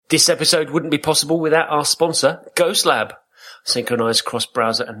This episode wouldn't be possible without our sponsor, GhostLab. Synchronized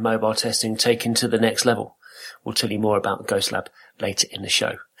cross-browser and mobile testing taken to the next level. We'll tell you more about GhostLab later in the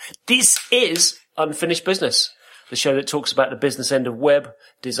show. This is Unfinished Business, the show that talks about the business end of web,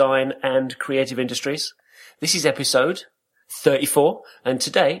 design, and creative industries. This is episode 34, and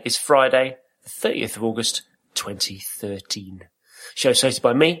today is Friday, the 30th of August, 2013. Show hosted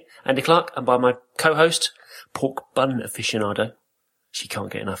by me, Andy Clark, and by my co-host, pork bun aficionado. She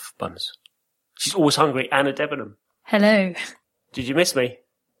can't get enough buns. She's always hungry, Anna Debenham. Hello. Did you miss me?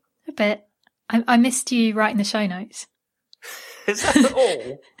 A bit. I missed you writing the show notes. Is that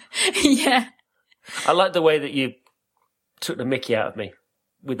all? Yeah. I like the way that you took the mickey out of me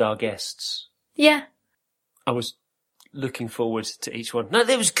with our guests. Yeah. I was looking forward to each one. No,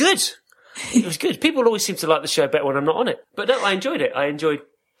 it was good. It was good. People always seem to like the show better when I'm not on it. But no, I enjoyed it. I enjoyed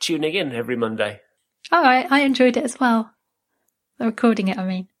tuning in every Monday. Oh, I enjoyed it as well. Recording it, I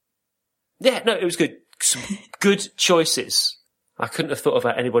mean. Yeah, no, it was good. Some good choices. I couldn't have thought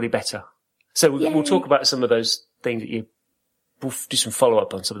about anybody better. So we'll talk about some of those things we'll do some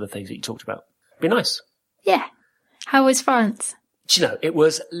follow-up on some of the things that you talked about. Be nice. Yeah. How was France? Do you know, it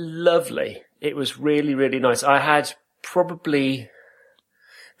was lovely. It was really, really nice. I had probably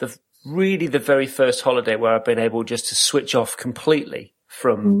the very first holiday where I've been able just to switch off completely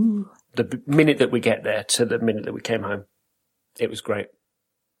from the minute that we get there to the minute that we came home. It was great.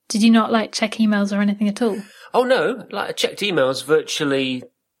 Did you not check emails or anything at all? Oh no, I checked emails virtually,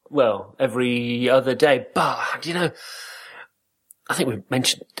 every other day. But, I think we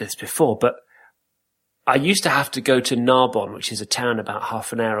mentioned this before, but I used to have to go to Narbonne, which is a town about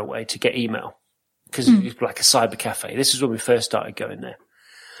half an hour away, to get email. Because it's like a cyber cafe. This is when we first started going there.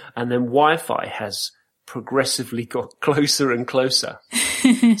 And then Wi-Fi has progressively got closer and closer.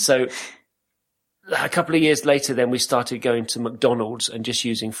 So a couple of years later, then we started going to McDonald's and just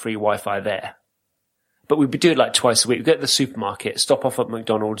using free Wi-Fi there. But we'd be doing it twice a week. We'd go to the supermarket, stop off at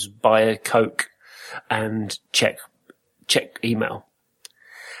McDonald's, buy a Coke, and check email.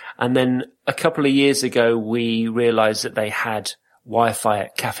 And then a couple of years ago, we realized that they had Wi-Fi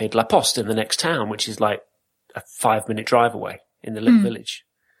at Café de la Poste in the next town, which is like a 5-minute drive away in the little village.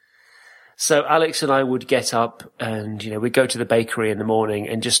 So Alex and I would get up and, we'd go to the bakery in the morning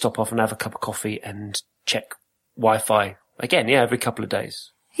and just stop off and have a cup of coffee and check Wi-Fi again, every couple of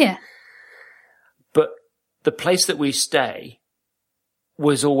days. Yeah. But the place that we stay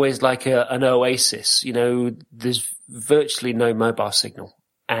was always like an oasis. There's virtually no mobile signal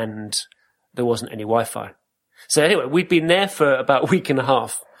and there wasn't any Wi-Fi. So anyway, we'd been there for about a week and a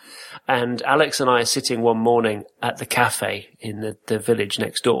half, and Alex and I are sitting one morning at the cafe in the village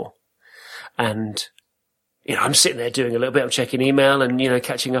next door. And, I'm sitting there doing a little bit of checking email and,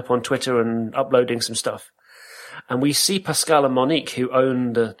 catching up on Twitter and uploading some stuff. And we see Pascal and Monique, who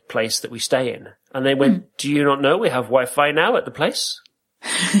own the place that we stay in. And they went, do you not know we have Wi-Fi now at the place?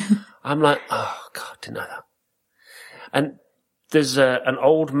 I'm like, oh, God, didn't know that. And there's an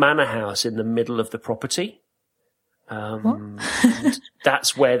old manor house in the middle of the property. And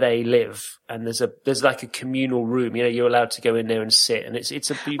that's where they live. And there's like a communal room. You're allowed to go in there and sit. And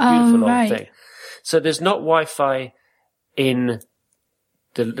it's a beautiful old thing. So there's not Wi-Fi in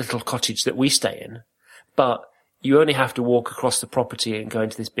the little cottage that we stay in, but you only have to walk across the property and go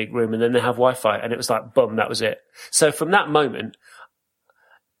into this big room, and then they have Wi-Fi. And it was like, boom, that was it. So from that moment,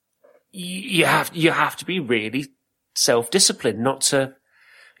 you have to be really self-disciplined not to,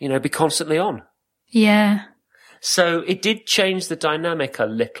 be constantly on. Yeah. So it did change the dynamic a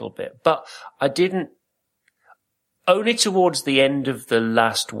little bit, but I didn't, only towards the end of the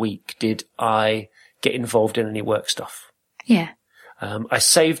last week did I get involved in any work stuff. Yeah. I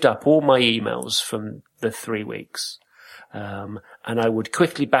saved up all my emails from the 3 weeks, and I would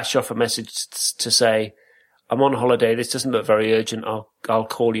quickly bash off a message to say, I'm on holiday, this doesn't look very urgent, I'll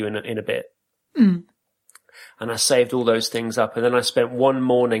call you in a bit. And I saved all those things up, and then I spent one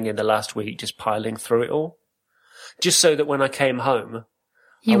morning in the last week just piling through it all. Just so that when I came home,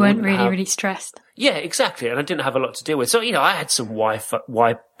 you weren't really stressed. Yeah, exactly. And I didn't have a lot to deal with. So, I had some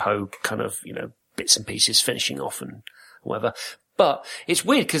WIPO kind of, bits and pieces finishing off and whatever. But it's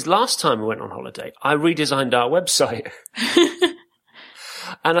weird because last time we went on holiday, I redesigned our website.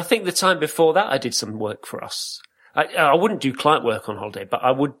 And I think the time before that, I did some work for us. I wouldn't do client work on holiday, but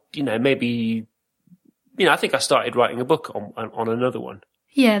I would, maybe, I think I started writing a book on another one.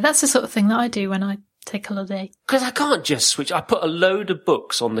 Yeah, that's the sort of thing that I do when I take a holiday. Because I can't just switch. I put a load of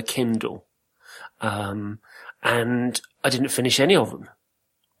books on the Kindle, and I didn't finish any of them.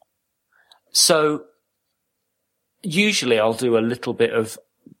 So usually I'll do a little bit of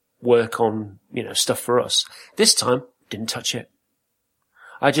work on, stuff for us. This time, didn't touch it.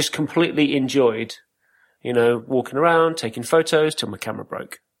 I just completely enjoyed, walking around, taking photos till my camera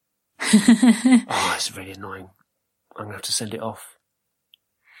broke. Oh, it's really annoying. I'm going to have to send it off.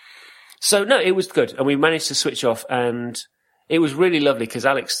 So, no, it was good. And we managed to switch off, and it was really lovely because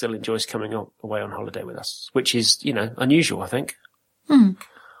Alex still enjoys coming away on holiday with us, which is, unusual, I think. I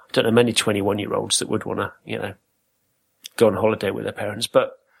don't know many 21-year-olds that would want to, go on holiday with their parents.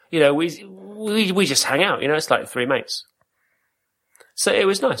 But, we just hang out, it's like three mates. So it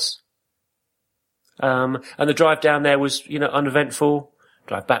was nice. And the drive down there was, uneventful.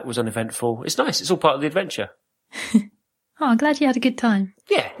 Drive back was uneventful. It's nice. It's all part of the adventure. Oh, I'm glad you had a good time.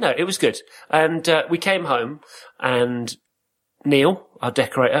 Yeah, no, it was good. And we came home, and Neil, our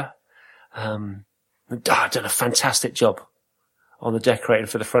decorator, done a fantastic job on the decorating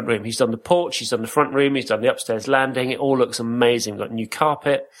for the front room. He's done the porch, he's done the front room, he's done the upstairs landing. It all looks amazing. We've got new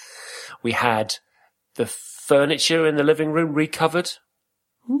carpet. We had the furniture in the living room recovered.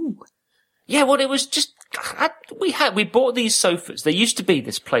 Ooh. Yeah, well, it was just, we bought these sofas. There used to be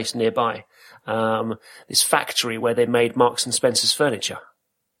this place nearby, this factory where they made Marks and Spencer's furniture.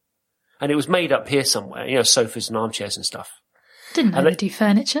 And it was made up here somewhere, sofas and armchairs and stuff. Didn't know they do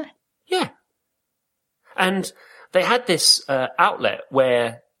furniture. Yeah. And they had this outlet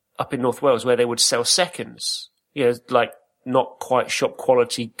up in North Wales, where they would sell seconds, like not quite shop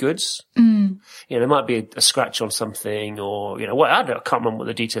quality goods. There might be a scratch on something, or, I can't remember what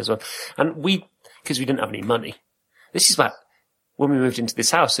the details were. And because we didn't have any money, this is about when we moved into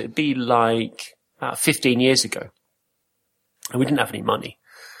this house, it'd be like about 15 years ago. And we didn't have any money.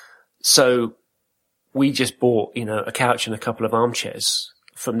 So we just bought, a couch and a couple of armchairs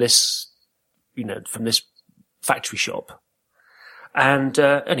from this factory shop. And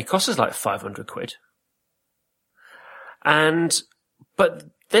only cost us like 500 quid. But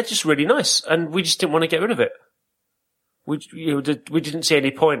they're just really nice, and we just didn't want to get rid of it. We didn't see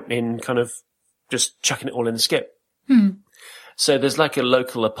any point in kind of just chucking it all in the skip. So there's like a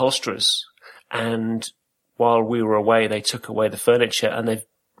local upholsterers, and while we were away, they took away the furniture and they've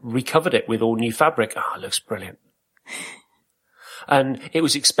recovered it with all new fabric. Oh, it looks brilliant. And it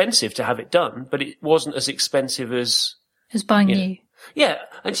was expensive to have it done, but it wasn't as expensive as buying new. Yeah,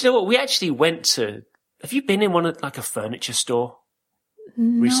 and you know what? We actually went to. Have you been in one of like a furniture store?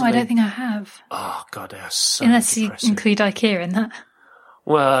 No, recently? I don't think I have. Oh God, they are so. Unless depressing. You include IKEA in that.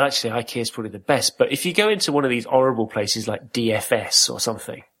 Well, actually, IKEA is probably the best. But if you go into one of these horrible places like DFS or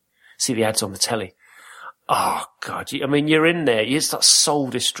something, see the ads on the telly. Oh God, you're in there. It's like soul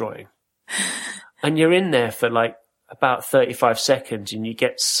destroying, and you're in there for like about 35 seconds, and you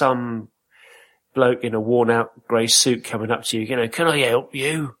get some bloke in a worn-out grey suit coming up to you. Can I help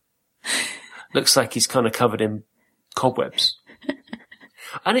you? Looks like he's kind of covered in cobwebs.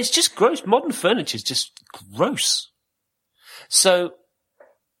 And it's just gross. Modern furniture's just gross. So,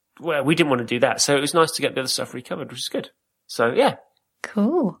 well, we didn't want to do that. So it was nice to get the other stuff recovered, which is good. So, yeah.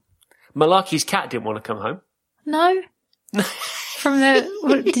 Cool. Malaki's cat didn't want to come home. No?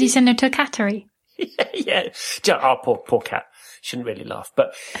 Did you send her to a cattery? Yeah. Oh, poor cat. Shouldn't really laugh.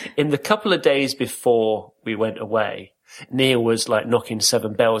 But in the couple of days before we went away, Neil was like knocking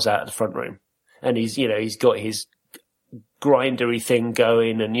 7 bells out of the front room. And he's got his grindery thing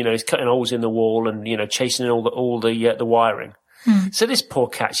going, and, he's cutting holes in the wall and, chasing all the wiring. So this poor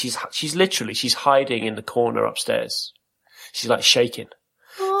cat, she's hiding in the corner upstairs. She's like shaking.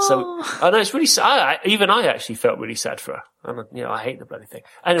 Oh. So I know it's really sad. Even I actually felt really sad for her. And, I hate the bloody thing.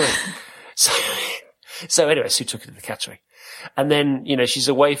 Anyway, so anyway, Sue took her to the cattery. And then, she's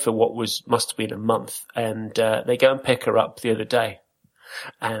away for what must have been a month. And, they go and pick her up the other day.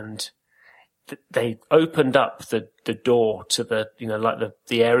 And they opened up the door to the, like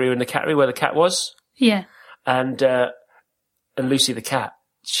the area in the cattery where the cat was. Yeah. And Lucy the cat,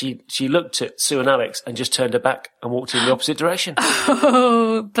 she looked at Sue and Alex and just turned her back and walked in the opposite direction.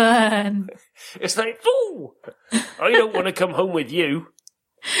 Oh, burn. It's like, ooh, I don't want to come home with you.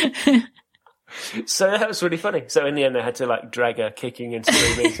 So that was really funny. So in the end, I had to like drag her kicking and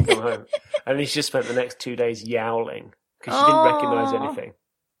screaming to come home. And he's just spent the next 2 days yowling because she didn't recognise anything.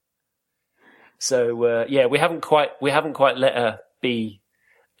 So, we haven't quite let her be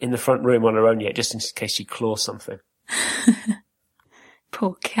in the front room on her own yet, just in case she claws something.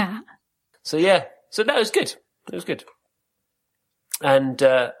 Poor cat. So that was good. It was good. And,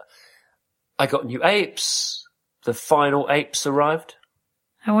 I got new apes. The final apes arrived.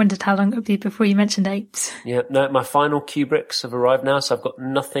 I wondered how long it would be before you mentioned apes. Yeah, no, my final Kubricks have arrived now, so I've got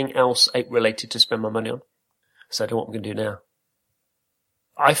nothing else ape-related to spend my money on. So I don't know what I'm going to do now.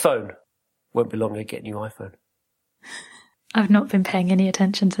 iPhone. Won't be long to get a new iPhone. I've not been paying any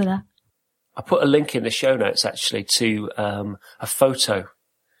attention to that. I put a link in the show notes, actually, to a photo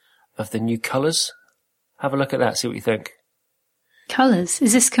of the new colours. Have a look at that, see what you think. Colours?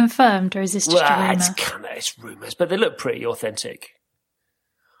 Is this confirmed or is this just a rumour? It's rumours, but they look pretty authentic.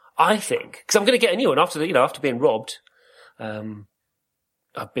 I think, because I'm going to get a new one after being robbed.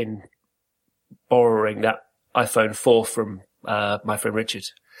 I've been borrowing that iPhone 4 from my friend Richard.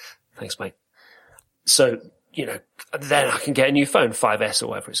 Thanks, mate. So, then I can get a new phone, 5S or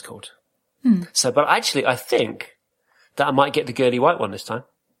whatever it's called. So, but actually, I think that I might get the girly white one this time.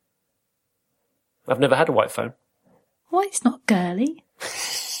 I've never had a white phone. Why, it's not girly.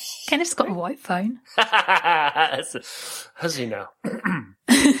 Kenneth's got a white phone. Has he now?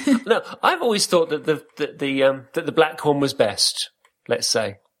 No, I've always thought that the black one was best. Let's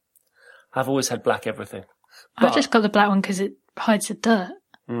say, I've always had black everything. But, I just got the black one because it hides the dirt.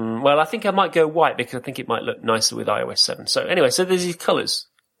 Well, I think I might go white because I think it might look nicer with iOS 7. So anyway, so there's these colours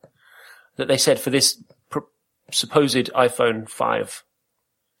that they said for this supposed iPhone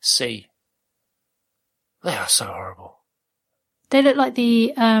 5C. They are so horrible. They look like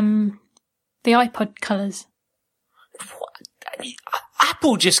the iPod colours. I mean,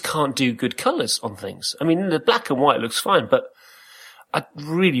 Apple just can't do good colours on things. I mean, the black and white looks fine, but I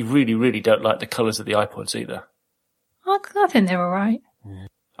really, really, really don't like the colours of the iPods either. I think they're all right.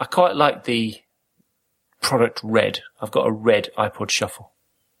 I quite like the product red. I've got a red iPod Shuffle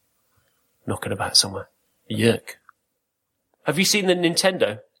knocking about somewhere. Yuck. Have you seen the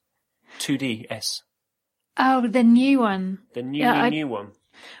Nintendo 2DS? Oh, the new one. The new one.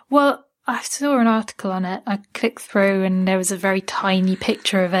 Well, I saw an article on it. I clicked through and there was a very tiny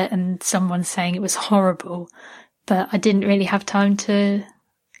picture of it and someone saying it was horrible. But I didn't really have time to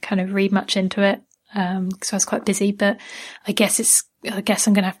kind of read much into it because I was quite busy. But I guess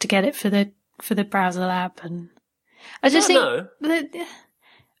I'm going to have to get it for the browser lab. And I just think,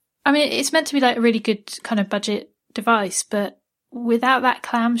 I mean, it's meant to be like a really good kind of budget device, but without that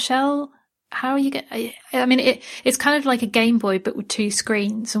clamshell, how are you I mean, it's kind of like a Game Boy, but with two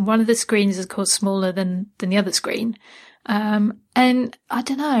screens, and one of the screens is, of course, smaller than the other screen. And I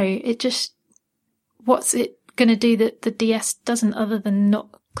don't know, what's it going to do that the DS doesn't other than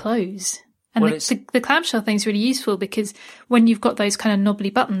not close? And the clamshell thing's really useful because when you've got those kind of knobbly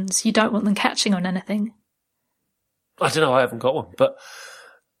buttons, you don't want them catching on anything. I don't know, I haven't got one, but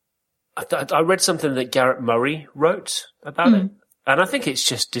I read something that Garrett Murray wrote about it. And I think it's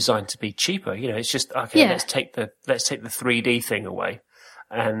just designed to be cheaper. It's just, okay, let's take the 3D thing away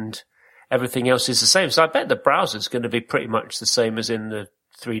and everything else is the same. So I bet the browser's going to be pretty much the same as in the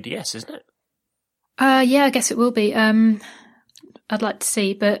 3DS, isn't it? Yeah, I guess it will be. I'd like to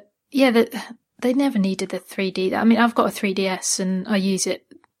see, but yeah, they never needed the 3D. I mean, I've got a 3DS and I use it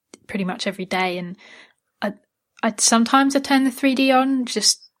pretty much every day. And I sometimes I turn the 3D on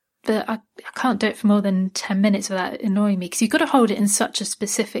but I can't do it for more than 10 minutes without it annoying me because you've got to hold it in such a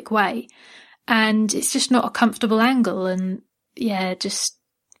specific way and it's just not a comfortable angle. And yeah,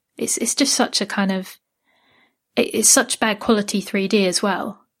 it's just such a kind of, it's such bad quality 3D as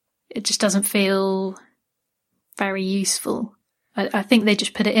well. It just doesn't feel very useful. I think they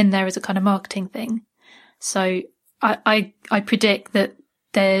just put it in there as a kind of marketing thing. So I predict that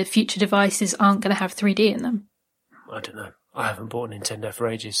their future devices aren't going to have 3D in them. I don't know. I haven't bought a Nintendo for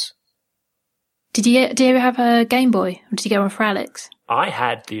ages. Do you ever have a Game Boy? Or did you get one for Alex? I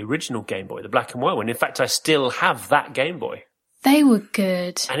had the original Game Boy, the black and white one. In fact, I still have that Game Boy. They were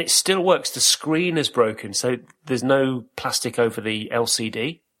good. And it still works. The screen is broken, so there's no plastic over the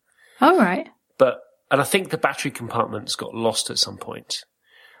LCD. All right. And I think the battery compartment's got lost at some point.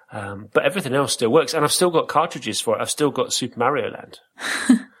 But everything else still works. And I've still got cartridges for it. I've still got Super Mario Land.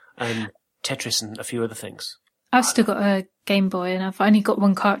 And Tetris and a few other things. I've still got a Game Boy and I've only got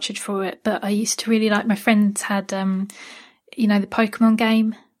one cartridge for it, but I used to really like, my friends had, the Pokemon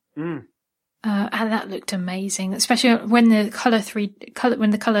game. And that looked amazing, especially when the colour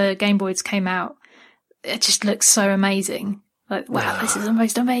Game Boys came out. It just looked so amazing. Like, wow, this is the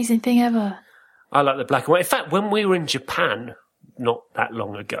most amazing thing ever. I like the black and white. In fact, when we were in Japan not that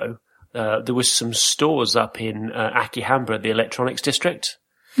long ago, there was some stores up in Akihabara, the electronics district.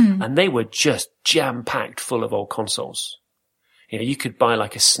 And they were just jam-packed full of old consoles. You could buy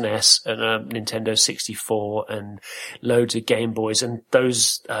like a SNES and a Nintendo 64 and loads of Game Boys and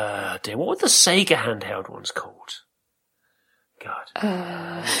those, what were the Sega handheld ones called? God.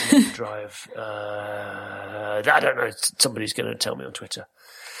 Drive. I don't know. Somebody's going to tell me on Twitter.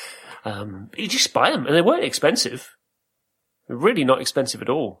 You just buy them and they weren't expensive. They're really not expensive at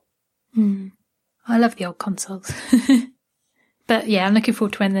all. I love the old consoles. But yeah, I'm looking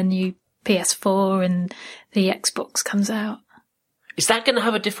forward to when the new PS4 and the Xbox comes out. Is that going to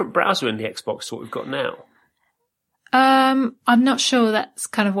have a different browser in the Xbox to what we've got now? I'm not sure that's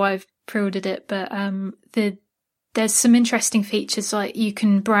kind of why I've pre-ordered it, but there's some interesting features, like you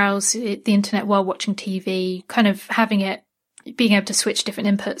can browse the internet while watching TV, kind of being able to switch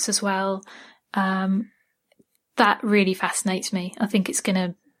different inputs as well. That really fascinates me. I think it's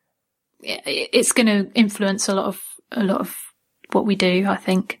gonna influence a lot of what we do, I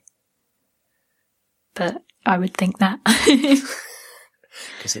think. But I would think that.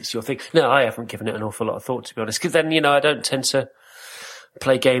 Because it's your thing. No, I haven't given it an awful lot of thought, to be honest. Because then, I don't tend to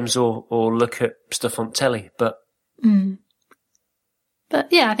play games or look at stuff on telly. But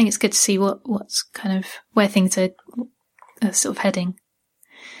yeah, I think it's good to see what's kind of where things are sort of heading.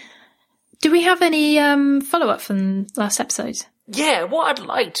 Do we have any follow-up from last episode? Yeah, what I'd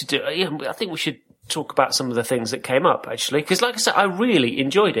like to do, I think we should talk about some of the things that came up, actually. Because like I said, I really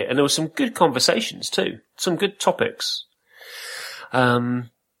enjoyed it. And there were some good conversations, too. Some good topics. So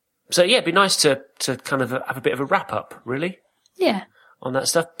yeah, it'd be nice to kind of have a bit of a wrap up, really. Yeah. On that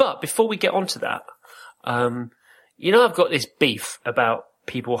stuff. But before we get onto that, I've got this beef about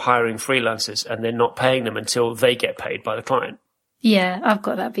people hiring freelancers and then not paying them until they get paid by the client. Yeah, I've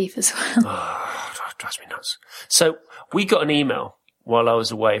got that beef as well. Oh, that drives me nuts. So we got an email while I was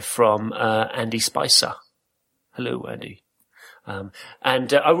away from Andy Spicer. Hello, Andy.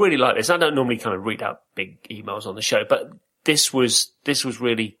 And I really like this. I don't normally kind of read out big emails on the show, but this was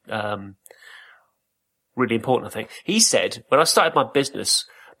really, really important, I think. He said, when I started my business,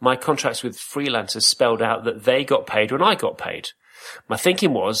 my contracts with freelancers spelled out that they got paid when I got paid. My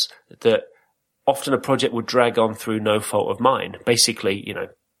thinking was that often a project would drag on through no fault of mine. Basically, it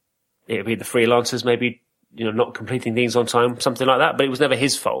would be the freelancers maybe, not completing things on time, something like that, but it was never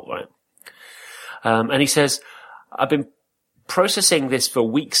his fault, right? And he says, I've been processing this for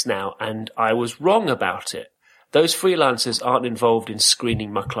weeks now and I was wrong about it. Those freelancers aren't involved in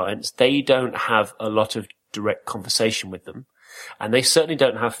screening my clients. They don't have a lot of direct conversation with them. And they certainly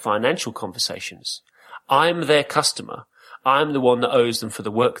don't have financial conversations. I'm their customer. I'm the one that owes them for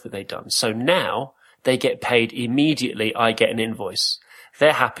the work that they've done. So now they get paid immediately. I get an invoice.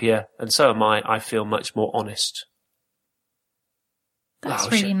 They're happier, and so am I. I feel much more honest.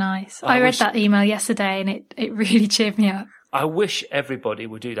 That's really nice. I read that email yesterday and it really cheered me up. I wish everybody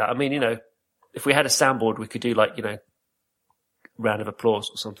would do that. I mean, if we had a soundboard, we could do round of applause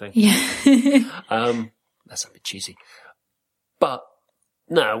or something. Yeah. That's a bit cheesy. But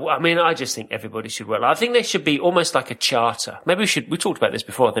no, I mean, I just think everybody should work. I think there should be almost like a charter. Maybe we talked about this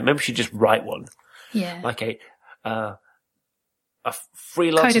before. I think maybe we should just write one. Yeah. Like a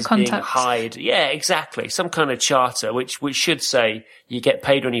freelancer being hired. Yeah, exactly. Some kind of charter, which should say you get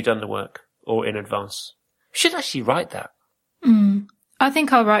paid when you've done the work or in advance. We should actually write that. I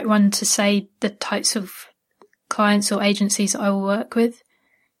think I'll write one to say the types of clients or agencies I will work with,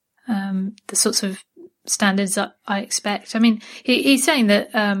 the sorts of standards that I expect. I mean, he's saying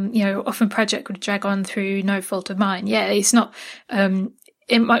that, often project would drag on through no fault of mine. Yeah, it's not,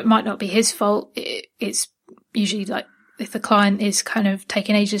 it might not be his fault. It's usually like if the client is kind of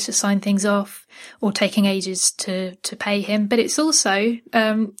taking ages to sign things off or taking ages to pay him, but it's also,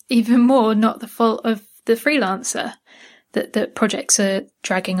 even more not the fault of the freelancer. That projects are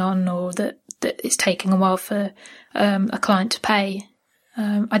dragging on or that it's taking a while for a client to pay.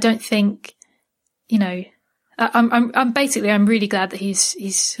 I don't think, I'm really glad that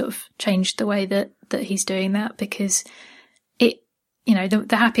he's sort of changed the way that he's doing that, because the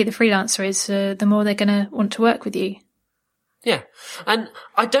happier the freelancer is, the more they're going to want to work with you. Yeah. And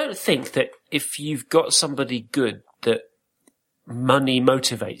I don't think that if you've got somebody good that money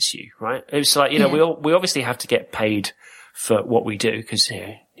motivates you, right? It's like, we obviously have to get paid for what we do, because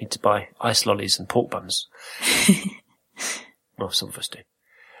you need to buy ice lollies and pork buns. Well, some of us do.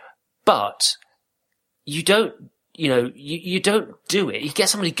 But you don't, you don't do it. You get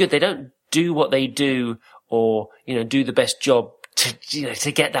somebody good, they don't do what they do or, do the best job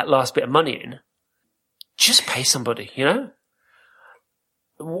to get that last bit of money in. Just pay somebody,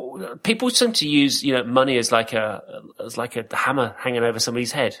 People seem to use, money as like a hammer hanging over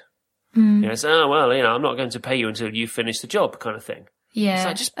somebody's head. It's, I'm not going to pay you until you finish the job, kind of thing.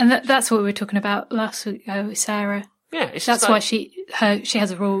 Yeah, and that's what we were talking about last week with Sarah. Yeah, that's why she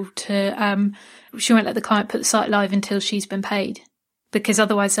has a rule to she won't let the client put the site live until she's been paid, because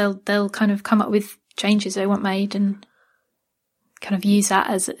otherwise they'll kind of come up with changes they want made and kind of use that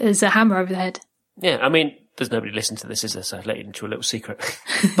as a hammer over the head. Yeah, I mean, there's nobody listening to this, is there? So I've let you into a little secret.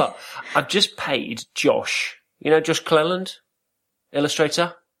 But I've just paid Josh. Josh Cleland,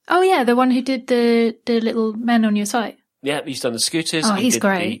 illustrator. Oh yeah, the one who did the little men on your site. Yeah, he's done the scooters. Oh, he's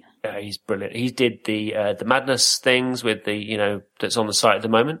great. He's brilliant. He did the Madness things with the, that's on the site at the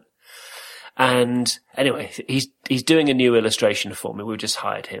moment. And anyway, he's doing a new illustration for me. We've just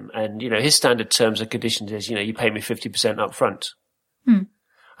hired him. And, his standard terms and conditions is, you pay me 50% up front.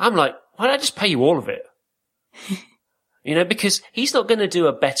 I'm like, why don't I just pay you all of it? Because he's not going to do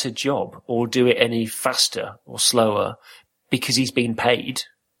a better job or do it any faster or slower because he's been paid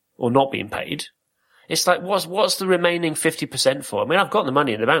or not being paid. It's like, what's the remaining 50% for? I mean, I've got the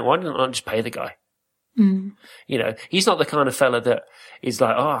money in the bank. Why don't I just pay the guy? He's not the kind of fella that is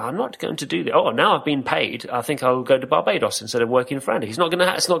like, oh, I'm not going to do that. Oh, now I've been paid. I think I'll go to Barbados instead of working for Andy. It's not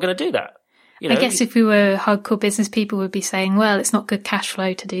going to do that. I guess if we were hardcore business people, would be saying, well, it's not good cash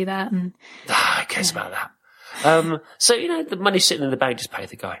flow to do that. And who cares about that? So, the money's sitting in the bank, just pay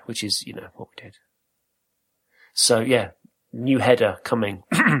the guy, which is, what we did. So, yeah, new header coming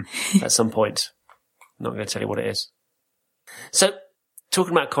at some point. I'm not going to tell you what it is. So,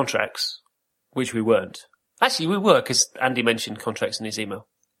 talking about contracts, which we weren't. Actually, we were, because Andy mentioned contracts in his email.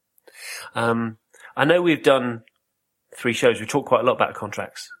 I know we've done 3 shows. We talked quite a lot about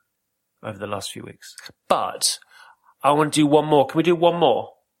contracts over the last few weeks. But I want to do one more. Can we do one more?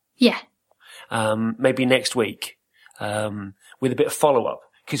 Yeah. Maybe next week, with a bit of follow-up.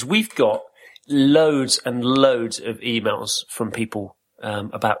 Because we've got loads and loads of emails from people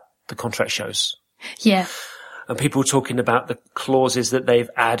about the contract shows. Yeah. And people talking about the clauses that they've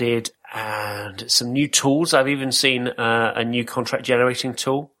added and some new tools. I've even seen a new contract generating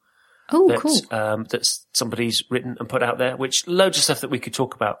tool. Oh, cool. That somebody's written and put out there, which loads of stuff that we could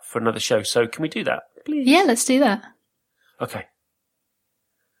talk about for another show. So can we do that, please? Yeah, let's do that. Okay.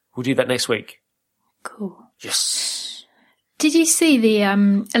 We'll do that next week. Cool. Yes. Did you see the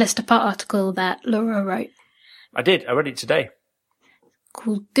Alistair Part article that Laura wrote? I did. I read it today.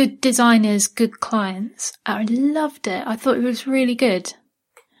 Called Good Designers, Good Clients. I loved it. I thought it was really good.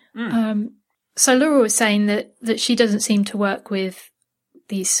 So Laura was saying that she doesn't seem to work with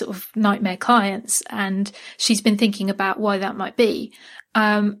these sort of nightmare clients, and she's been thinking about why that might be.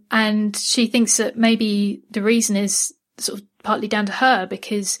 And she thinks that maybe the reason is sort of partly down to her,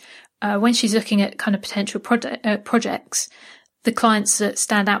 because when she's looking at kind of potential projects, the clients that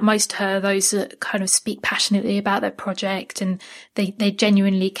stand out most to her are those that kind of speak passionately about their project and they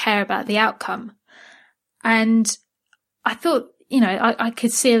genuinely care about the outcome. And I thought, I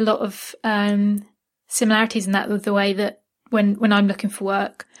could see a lot of similarities in that with the way that when I'm looking for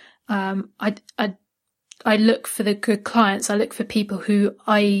work, I look for the good clients. I look for people who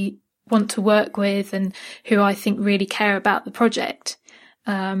I want to work with and who I think really care about the project.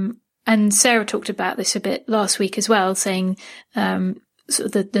 And Sarah talked about this a bit last week as well, saying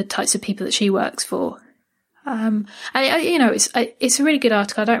sort of the types of people that she works for. It's a really good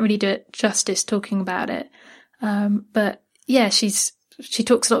article. I don't really do it justice talking about it, but yeah, she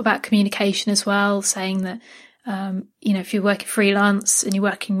talks a lot about communication as well, saying that if you're working freelance and you're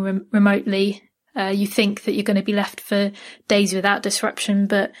working remotely, you think that you're going to be left for days without disruption,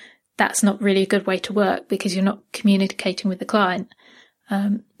 but that's not really a good way to work because you're not communicating with the client.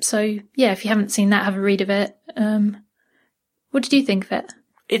 So yeah, if you haven't seen that, have a read of it. What did you think of it?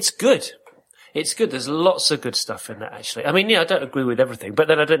 It's good. It's good. There's lots of good stuff in that, actually. I mean, yeah, I don't agree with everything, but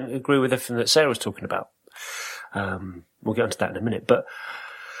then I don't agree with everything that Sarah was talking about. We'll get onto that in a minute, but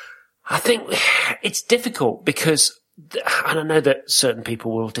I think it's difficult because, and I know that certain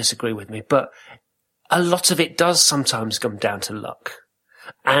people will disagree with me, but a lot of it does sometimes come down to luck.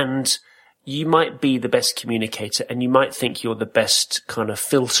 And you might be the best communicator and you might think you're the best kind of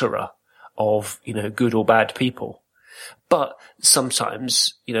filterer of, good or bad people. But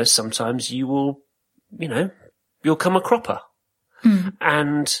sometimes you will, you'll come a cropper.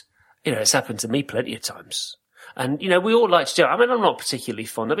 And, it's happened to me plenty of times. And, we all like to do it. I mean, I'm not particularly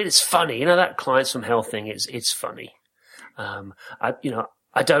fond of it. It's funny. That clients from hell thing, it's funny. I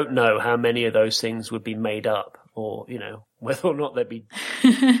don't know how many of those things would be made up or, whether or not they'd be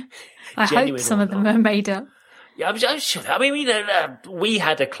I hope some of them are made up. Yeah, I'm sure. I mean, we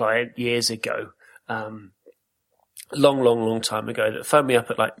had a client years ago, long time ago, that phoned me up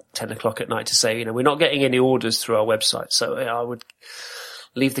at like 10 o'clock at night to say, we're not getting any orders through our website. So I would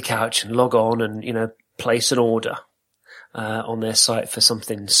leave the couch and log on and, place an order on their site for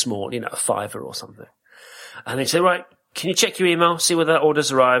something small, a $5 or something. And they'd say, right, can you check your email, see whether that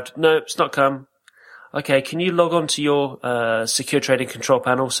order's arrived? No, it's not come. Okay, can you log on to your secure trading control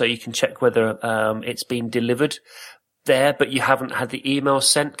panel so you can check whether it's been delivered there, but you haven't had the email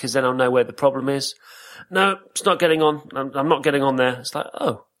sent, because then I'll know where the problem is. No, it's not getting on. I'm not getting on there. It's like,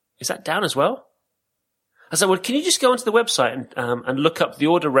 oh, is that down as well? I said, well, can you just go onto the website and look up the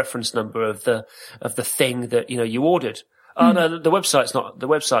order reference number of the thing that you ordered? Oh no, the website's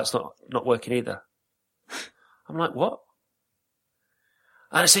not working either. I'm like, what?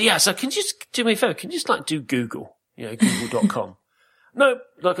 And I said, yeah, so can you just do me a favor? Can you just like do Google, google.com? No,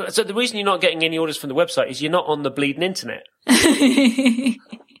 so the reason you're not getting any orders from the website is you're not on the bleeding internet.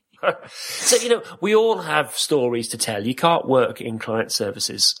 So, we all have stories to tell. You can't work in client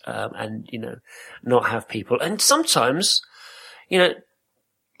services, and, not have people. And sometimes,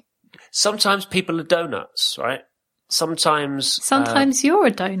 sometimes people are donuts, right? Sometimes you're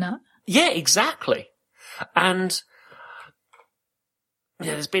a donut. Yeah, exactly. And,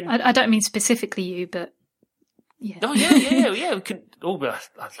 there's been... I don't mean specifically you, but... Yeah. Oh, yeah. We can all be... I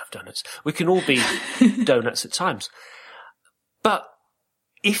love donuts. We can all be donuts at times. But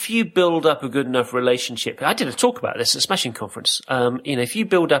if you build up a good enough relationship... I did a talk about this at Smashing Conference. If you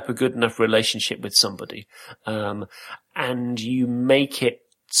build up a good enough relationship with somebody, and you make it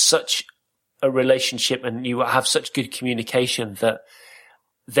such a relationship and you have such good communication that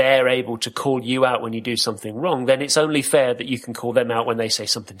they're able to call you out when you do something wrong, then it's only fair that you can call them out when they say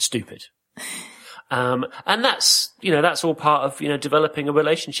something stupid. And that's all part of, developing a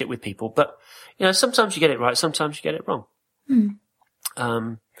relationship with people. But, sometimes you get it right, sometimes you get it wrong.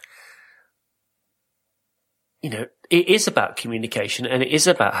 It is about communication, and it is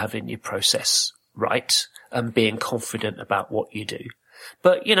about having your process right and being confident about what you do.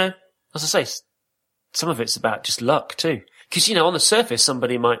 But, as I say, some of it's about just luck too. Because, on the surface,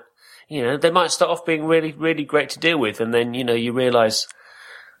 somebody might, they might start off being really, really great to deal with. And then, you realize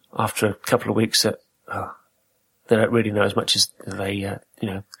after a couple of weeks that, they don't really know as much as they,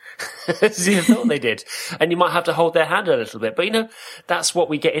 as you thought they did. And you might have to hold their hand a little bit. But, that's what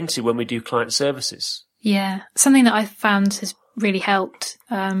we get into when we do client services. Yeah. Something that I found has really helped,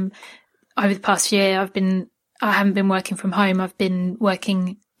 over the past year, I haven't been working from home. I've been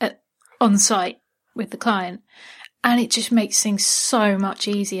working on site with the client, and it just makes things so much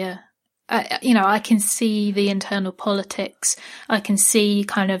easier. I can see the internal politics. I can see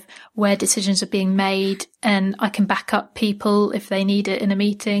kind of where decisions are being made, and I can back up people if they need it in a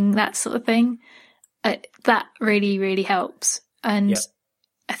meeting, that sort of thing. That really, really helps. And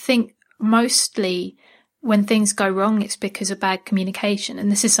I think mostly when things go wrong, it's because of bad communication.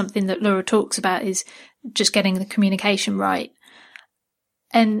 And this is something that Laura talks about, is just getting the communication right.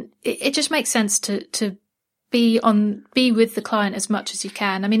 And it just makes sense to be with the client as much as you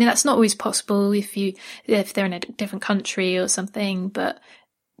can. I mean, that's not always possible if they're in a different country or something, but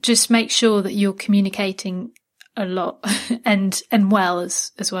just make sure that you're communicating a lot and well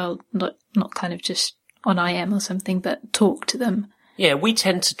as well, not kind of just on IM or something, but talk to them. Yeah, we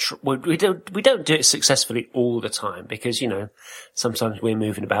tend to, we don't do it successfully all the time because, sometimes we're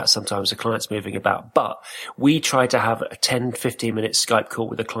moving about, sometimes the client's moving about, but we try to have a 10, 15 minute Skype call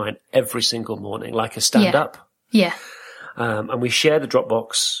with the client every single morning, like a stand up. Yeah. And we share the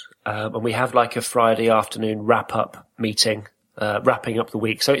Dropbox, and we have like a Friday afternoon wrap up meeting, wrapping up the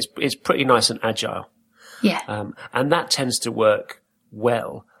week. So it's pretty nice and agile. Yeah. And that tends to work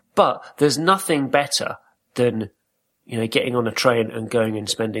well, but there's nothing better than, getting on a train and going and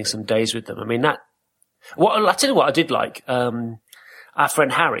spending some days with them. I mean, I tell you what I did like. Our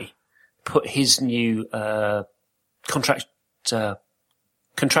friend Harry put his new, contractor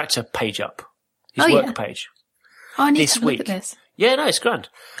page up. His work page. Oh, I need this to week. Look at this. Yeah, no, it's grand.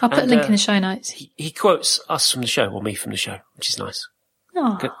 I'll put a link in the show notes. He quotes us from the show, or me from the show, which is nice.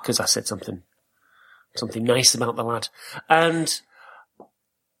 Oh. Because I said something nice about the lad. And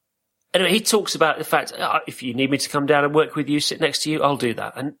anyway, he talks about the fact, if you need me to come down and work with you, sit next to you, I'll do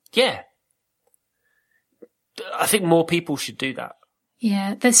that. And yeah, I think more people should do that.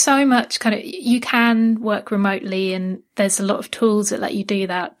 Yeah, there's so much you can work remotely, and there's a lot of tools that let you do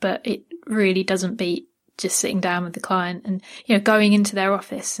that, but it really doesn't beat just sitting down with the client and, going into their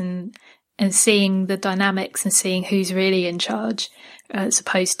office and seeing the dynamics and seeing who's really in charge, as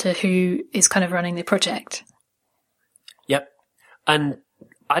opposed to who is kind of running the project. Yep. And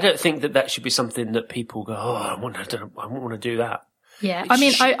I don't think that should be something that people go, I want to do that. Yeah. I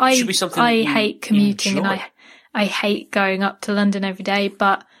mean, I hate commuting enjoy. And I hate going up to London every day,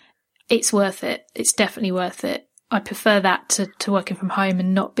 but it's worth it. It's definitely worth it. I prefer that to working from home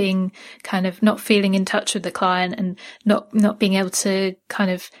and not being not feeling in touch with the client and not being able to kind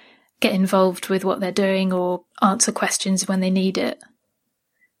of get involved with what they're doing or answer questions when they need it.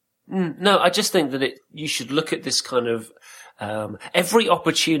 No, I just think that you should look at this kind of, every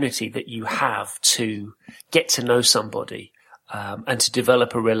opportunity that you have to get to know somebody, and to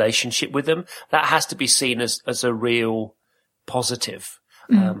develop a relationship with them, that has to be seen as a real positive.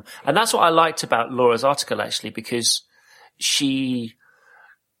 And that's what I liked about Laura's article, actually, because she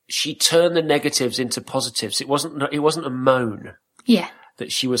turned the negatives into positives. It wasn't a moan. Yeah.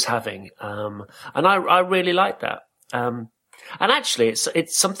 That she was having. And I really liked that. And actually,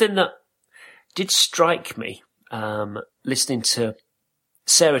 it's something that did strike me listening to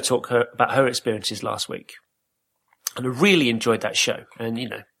Sarah talk about her experiences last week. And I really enjoyed that show. And, you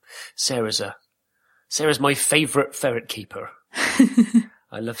know, Sarah's my favourite ferret keeper.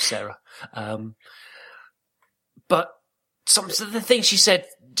 I love Sarah. But some of the things she said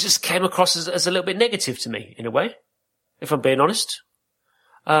just came across as a little bit negative to me, in a way, if I'm being honest.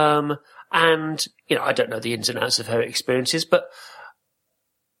 And, you know, I don't know the ins and outs of her experiences, but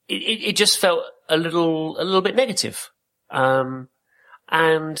it just felt a little bit negative. And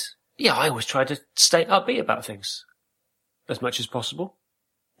yeah, I always try to stay upbeat about things as much as possible.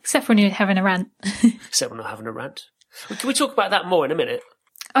 Except when you're having a rant. Except when I'm having a rant. Well, can we talk about that more in a minute?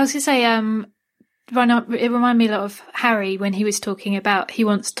 I was going to say, it reminded me a lot of Harry when he was talking about he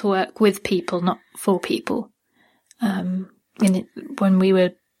wants to work with people, not for people. When we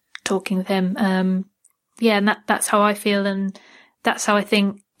were talking with him. Yeah, and that's how I feel, and that's how I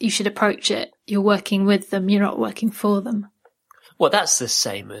think you should approach it. You're working with them, you're not working for them. Well, that's the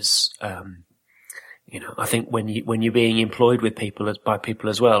same as, you know, I think when you're being employed with people by people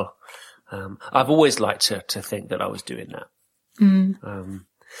as well. I've always liked to think that I was doing that.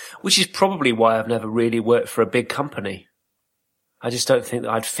 Which is probably why I've never really worked for a big company. I just don't think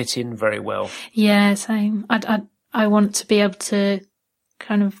that I'd fit in very well. Yeah, same. I want to be able to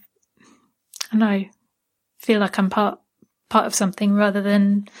kind of, I don't know, feel like I'm part of something rather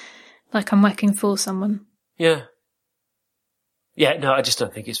than like I'm working for someone. Yeah. Yeah, no, I just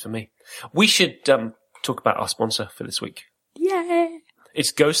don't think it's for me. We should talk about our sponsor for this week. Yeah.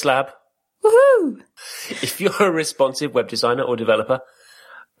 It's Ghost Lab. Woohoo! If you're a responsive web designer or developer,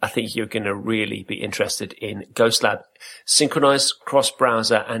 I think you're going to really be interested in Ghost Lab. Synchronized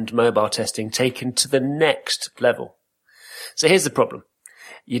cross-browser and mobile testing taken to the next level. So here's the problem.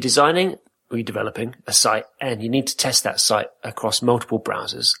 You're designing or you're developing a site and you need to test that site across multiple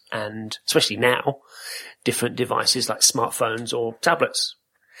browsers and, especially now, different devices like smartphones or tablets.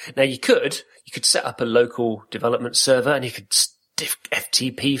 Now you could set up a local development server and you could stick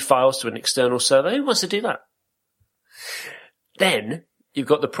FTP files to an external server. Who wants to do that? Then you've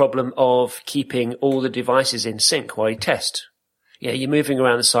got the problem of keeping all the devices in sync while you test. Yeah, you're moving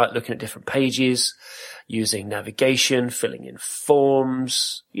around the site looking at different pages, using navigation, filling in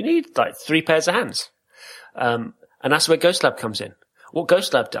forms. You need like 3 pairs of hands. And that's where Ghost Lab comes in. What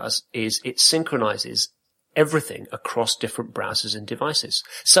Ghost Lab does is it synchronizes everything across different browsers and devices.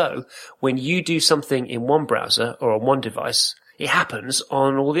 So when you do something in one browser or on one device, it happens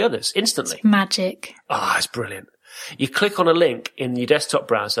on all the others instantly. It's magic. Ah, it's brilliant. You click on a link in your desktop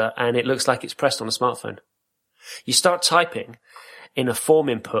browser and it looks like it's pressed on a smartphone. You start typing in a form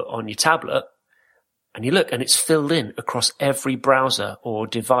input on your tablet and you look and it's filled in across every browser or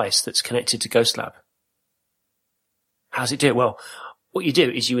device that's connected to Ghost Lab. How's it do it? Well, what you do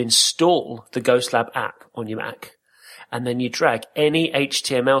is you install the Ghost Lab app on your Mac and then you drag any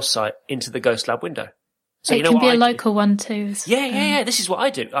HTML site into the Ghost Lab window. So it can be a local one too. Yeah. This is what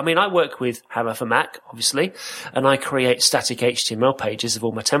I do. I mean, I work with Hammer for Mac, obviously, and I create static HTML pages of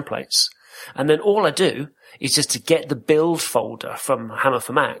all my templates. And then all I do is just to get the build folder from Hammer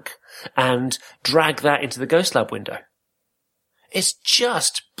for Mac and drag that into the Ghost Lab window. It's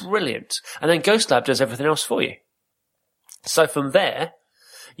just brilliant. And then Ghost Lab does everything else for you. So from there,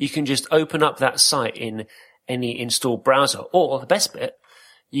 you can just open up that site in any installed browser, or the best bit,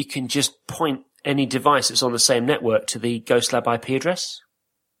 you can just point any device that's on the same network to the Ghost Lab IP address.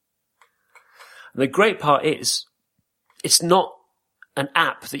 And the great part is, it's not an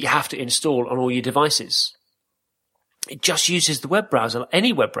app that you have to install on all your devices. It just uses the web browser,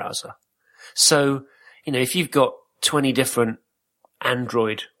 any web browser. So, you know, if you've got 20 different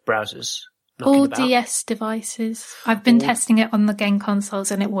Android browsers, all DS devices. I've been testing it on the game consoles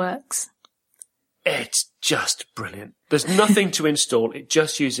and it works. It's just brilliant. There's nothing to install. It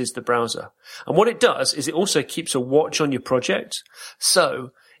just uses the browser. And what it does is it also keeps a watch on your project.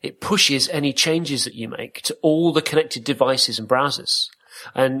 So it pushes any changes that you make to all the connected devices and browsers.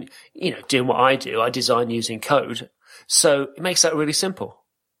 And, you know, doing what I do, I design using code. So it makes that really simple.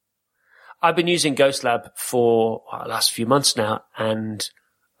 I've been using Ghost Lab for the last few months now and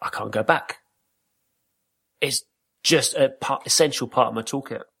I can't go back. It's just an essential part of my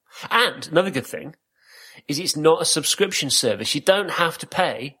toolkit. And another good thing is it's not a subscription service. You don't have to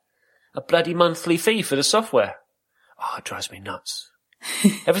pay a bloody monthly fee for the software. Oh, it drives me nuts.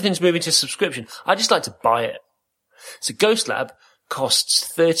 Everything's moving to subscription. I just like to buy it. So Ghost Lab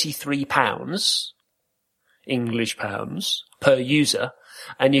costs £33, English pounds, per user,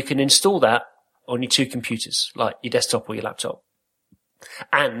 and you can install that on your 2 computers, like your desktop or your laptop.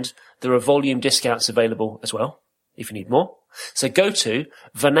 And there are volume discounts available as well. if you need more. So go to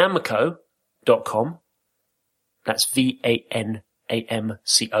vanamco.com. That's VANAMCO,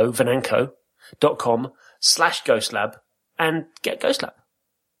 vanamco.com/ghostlab and get Ghostlab.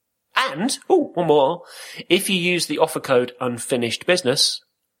 And, one more. If you use the offer code unfinishedbusiness,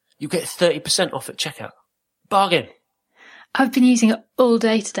 you get 30% off at checkout. Bargain. I've been using it all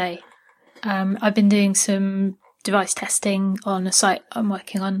day today. I've been doing some device testing on a site I'm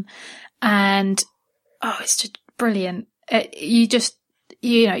working on, and it's just brilliant. You put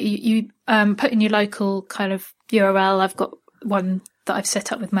in your local kind of URL. I've got one that I've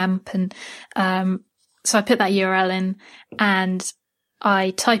set up with MAMP, and so I put that URL in, and I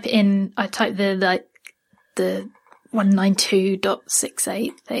type the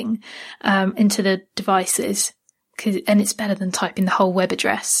 192.68 thing into the devices, and it's better than typing the whole web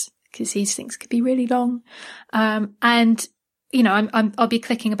address, because these things could be really long. And I'll be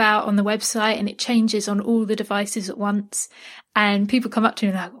clicking about on the website, and it changes on all the devices at once. And people come up to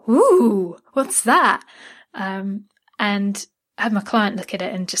me and they're like, "Ooh, what's that?" And I had my client look at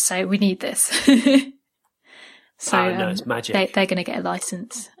it and just say, "We need this." So it's magic. They're going to get a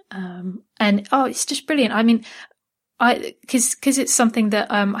license. And it's just brilliant. I mean, because it's something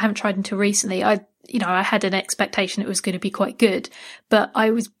that I haven't tried until recently. I had an expectation it was going to be quite good, but I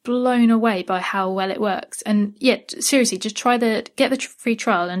was blown away by how well it works. And yeah, seriously, just get the free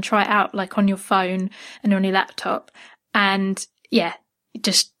trial and try it out, like on your phone and on your laptop. And yeah,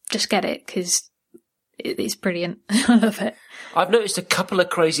 just get it, because it's brilliant. I love it. I've noticed a couple of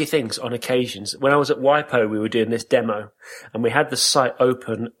crazy things on occasions. When I was at WIPO, we were doing this demo, and we had the site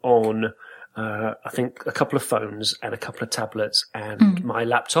open on, I think, a couple of phones and a couple of tablets and my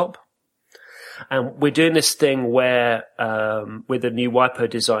laptop. And we're doing this thing where, with a new WIPO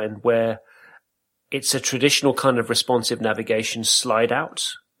design, where it's a traditional kind of responsive navigation slide out,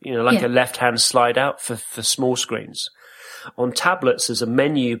 a left-hand slide out for small screens. On tablets, there's a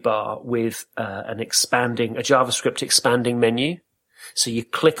menu bar with a JavaScript expanding menu. So you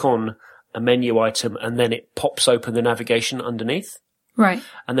click on a menu item and then it pops open the navigation underneath. Right.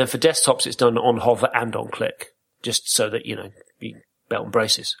 And then for desktops, it's done on hover and on click, just so that, you belt and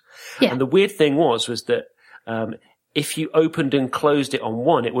braces. Yeah. And the weird thing was that if you opened and closed it on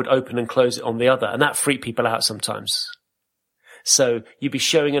one, it would open and close it on the other. And that freaked people out sometimes. So you'd be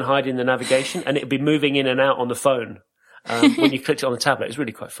showing and hiding the navigation, and it'd be moving in and out on the phone. When you clicked it on the tablet. It's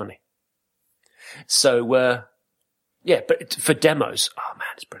really quite funny. So, but for demos,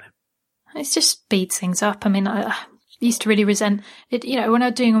 it's brilliant. It just speeds things up. I mean, I used to really resent it. When I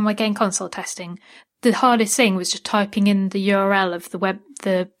was doing all my game console testing, the hardest thing was just typing in the URL of the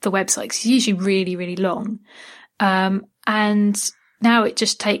website, 'cause it's usually really, really long. And now it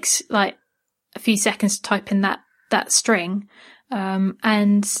just takes like a few seconds to type in that string.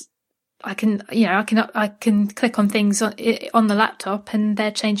 And I can click on things on the laptop, and they're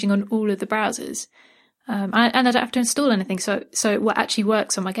changing on all of the browsers. And I don't have to install anything. So it actually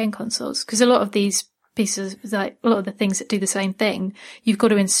works on my game consoles, because a lot of these pieces, like a lot of the things that do the same thing, you've got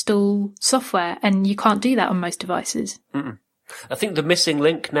to install software, and you can't do that on most devices. Mm-mm. I think the missing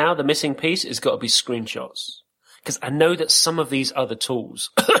link now, the missing piece, has got to be screenshots. Because I know that some of these other tools,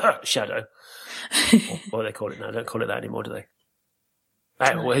 Shadow, what do they call it now? They don't call it that anymore, do they?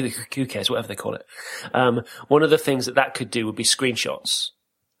 Who cares? Whatever they call it. One of the things that could do would be screenshots.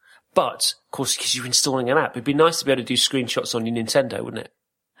 But, of course, because you're installing an app, it'd be nice to be able to do screenshots on your Nintendo, wouldn't it?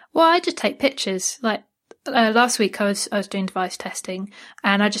 Well, I just take pictures. Like last week, I was doing device testing,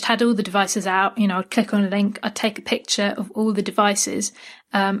 and I just had all the devices out. I'd click on a link, I'd take a picture of all the devices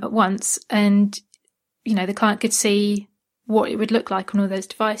at once, and the client could see what it would look like on all those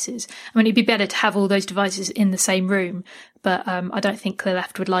devices. I mean, it'd be better to have all those devices in the same room, but I don't think Clear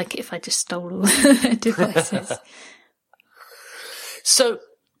Left would like it if I just stole all the devices. So,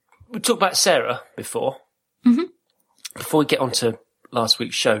 we talked about Sarah before. Mm-hmm. Before we get on to last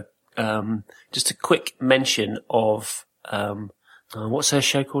week's show, just a quick mention of what's her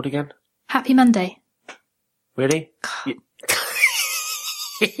show called again? Happy Monday. Really?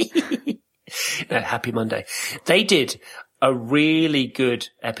 Happy Monday. They did a really good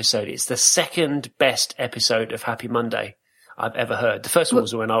episode. It's the second best episode of Happy Monday I've ever heard. The first one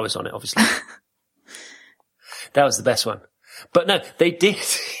was when I was on it, obviously. That was the best one. But no, they did.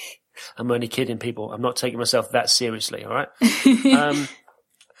 I'm only kidding, people. I'm not taking myself that seriously, all right?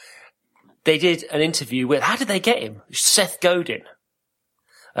 They did an interview with, how did they get him? Seth Godin,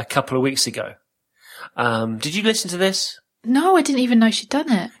 a couple of weeks ago. Did you listen to this? No, I didn't even know she'd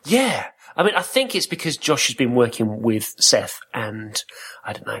done it. Yeah. I mean, I think it's because Josh has been working with Seth and,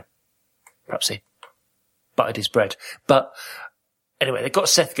 I don't know, perhaps he buttered his bread. But anyway, they got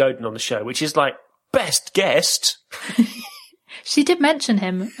Seth Godin on the show, which is like best guest. She did mention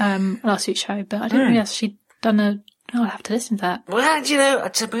him last week's show, but I didn't realise she'd done I'll have to listen to that. Well, you know,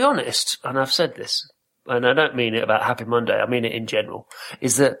 to be honest, and I've said this, and I don't mean it about Happy Monday, I mean it in general,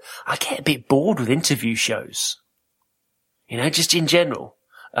 is that I get a bit bored with interview shows. You know, just in general.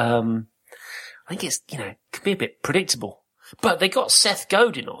 I think it's, you know, can be a bit predictable. But they got Seth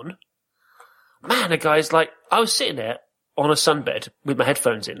Godin on. Man, the guy's like, I was sitting there on a sunbed with my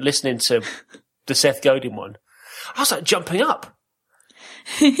headphones in, listening to the Seth Godin one. I was like jumping up.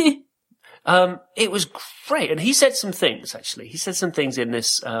 It was great. And he said some things, actually. He said some things in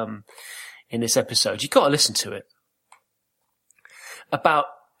this episode. You've got to listen to it. About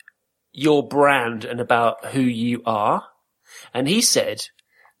your brand and about who you are. And he said,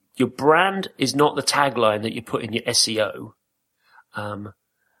 your brand is not the tagline that you put in your SEO.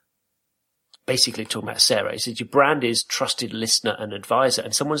 Basically talking about Sarah. He said, your brand is trusted listener and advisor.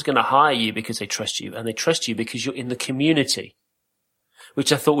 And someone's going to hire you because they trust you. And they trust you because you're in the community.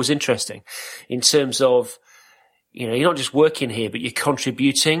 Which I thought was interesting in terms of, you know, you're not just working here, but you're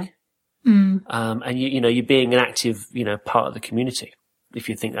contributing. And you know, you're being an active, you know, part of the community, if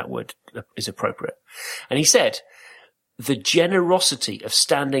you think that word is appropriate. And he said, the generosity of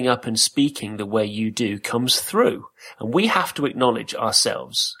standing up and speaking the way you do comes through. And we have to acknowledge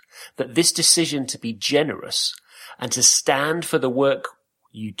ourselves that this decision to be generous and to stand for the work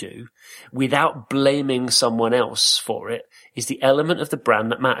you do without blaming someone else for it is the element of the brand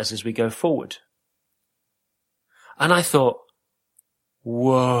that matters as we go forward. And I thought,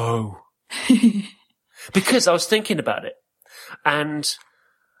 whoa. Because I was thinking about it. And,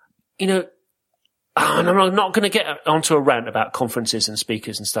 you know, and I'm not going to get onto a rant about conferences and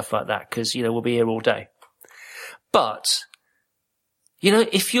speakers and stuff like that because, you know, we'll be here all day. But, you know,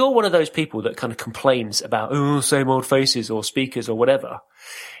 if you're one of those people that kind of complains about, oh, same old faces or speakers or whatever,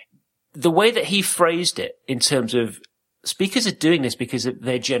 the way that he phrased it in terms of speakers are doing this because of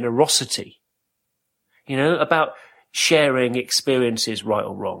their generosity, you know, about sharing experiences, right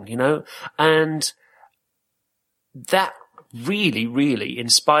or wrong, you know, and that really, really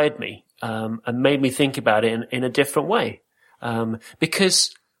inspired me, and made me think about it in a different way.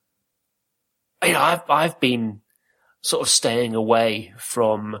 Because, you know, I've been sort of staying away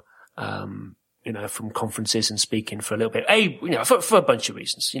from, you know, from conferences and speaking for a little bit. You know, for a bunch of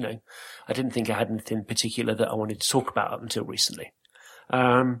reasons, you know. I didn't think I had anything particular that I wanted to talk about up until recently.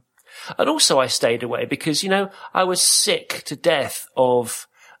 And also I stayed away because, you know, I was sick to death of,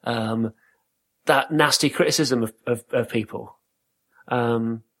 that nasty criticism of people.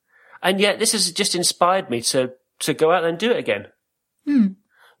 And yet this has just inspired me to go out there and do it again.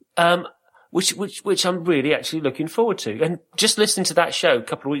 Which I'm really actually looking forward to. And just listening to that show a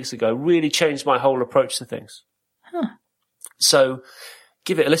couple of weeks ago really changed my whole approach to things. So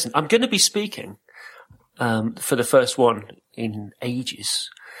give it a listen. I'm going to be speaking, for the first one in ages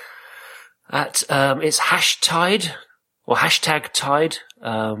at, it's hashtag Tide.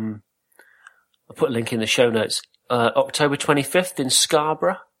 I'll put a link in the show notes. October 25th in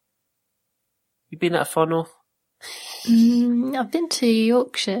Scarborough. You been that far north? I've been to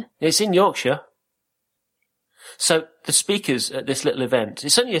Yorkshire. It's in Yorkshire. So the speakers at this little event,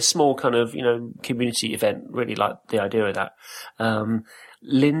 it's only a small kind of, you know, community event, really like the idea of that.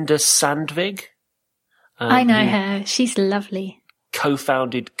 Linda Sandvig. I know her. She's lovely.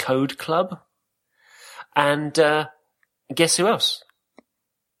 Co-founded Code Club. And guess who else?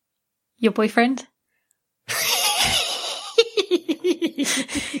 Your boyfriend?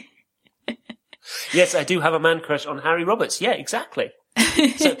 Yes, I do have a man crush on Harry Roberts. Yeah, exactly.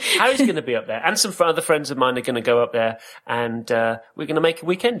 So Harry's going to be up there, and some other friends of mine are going to go up there, and we're going to make a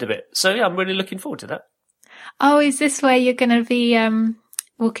weekend of it. So yeah, I'm really looking forward to that. Oh, is this where you're going to be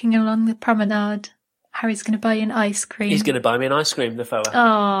walking along the promenade? Harry's going to buy you an ice cream. He's going to buy me an ice cream, the fella.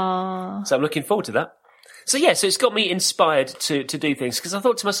 Oh. So I'm looking forward to that. So yeah, so it's got me inspired to do things, because I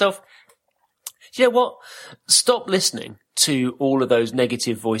thought to myself, you know what? Stop listening to all of those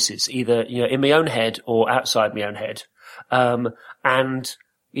negative voices, either, you know, in my own head or outside my own head. And,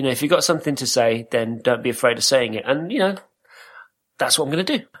 you know, if you've got something to say, then don't be afraid of saying it. And, you know, that's what I'm going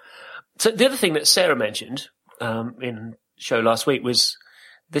to do. So the other thing that Sarah mentioned, in show last week was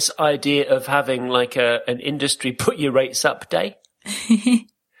this idea of having like an industry put your rates up day.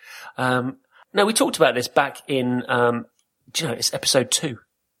 Now we talked about this back in, do you know, it's episode 2.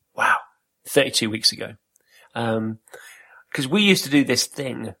 Wow. 32 weeks ago. Because we used to do this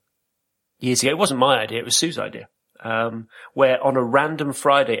thing years ago. It wasn't my idea, it was Sue's idea. Where on a random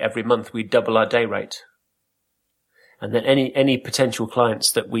Friday every month we double our day rate. And then any potential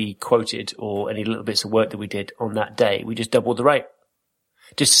clients that we quoted or any little bits of work that we did on that day, we just doubled the rate.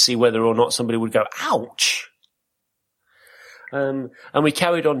 just to see whether or not somebody would go, ouch. And we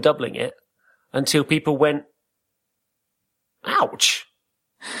carried on doubling it until people went, ouch.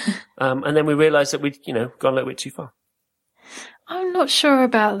 And then we realised that we'd, gone a little bit too far. I'm not sure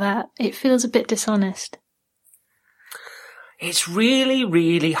about that. It feels a bit dishonest. It's really,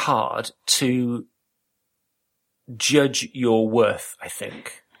 really hard to judge your worth, I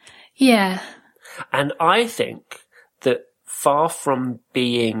think. Yeah. And I think that far from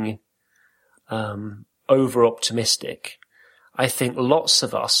being over-optimistic, I think lots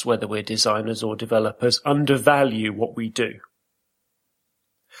of us, whether we're designers or developers, undervalue what we do.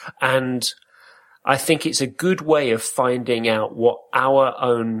 And I think it's a good way of finding out what our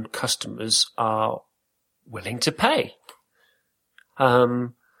own customers are willing to pay.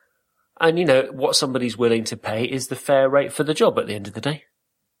 And, what somebody's willing to pay is the fair rate for the job at the end of the day.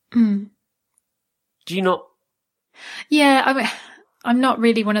 Mm. Do you not? Yeah, I'm not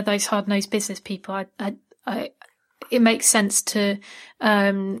really one of those hard-nosed business people. It makes sense to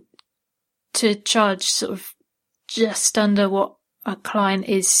charge sort of just under what a client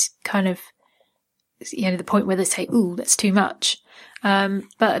is kind of, the point where they say, ooh, that's too much. But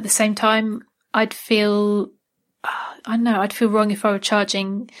at the same time, I'd feel wrong if I were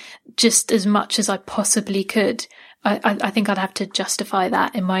charging just as much as I possibly could. I think I'd have to justify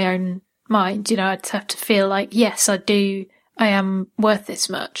that in my own mind. I'd have to feel like, yes, I am worth this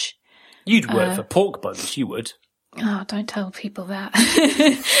much. You'd work for pork buns, you would. Oh, don't tell people that.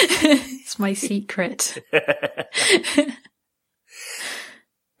 It's my secret.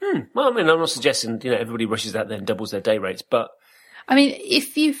 Well, I'm not suggesting, everybody rushes out there and doubles their day rates, but I mean,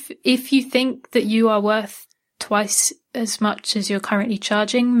 if you think that you are worth twice as much as you're currently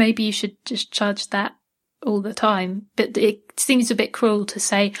charging, maybe you should just charge that all the time. But it seems a bit cruel to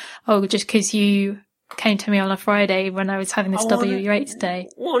say, oh, just because you came to me on a Friday when I was having this W rates day.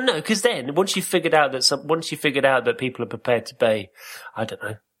 Well, no, because then once you figured out that people are prepared to pay, I don't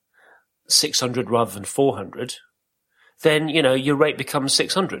know, 600 rather than 400, then your rate becomes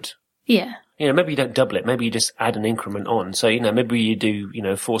 600. Yeah. Maybe you don't double it. Maybe you just add an increment on. So maybe you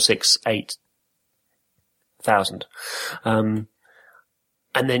do 4, 6, 8,000, and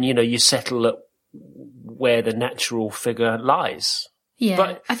then you settle at where the natural figure lies. Yeah,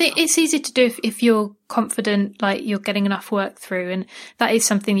 but I think it's easy to do if you're confident, like you're getting enough work through, and that is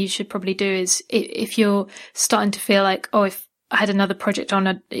something you should probably do. Is if you're starting to feel like, oh, if I had another project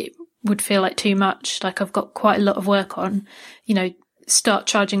on, it would feel like too much. Like I've got quite a lot of work on, start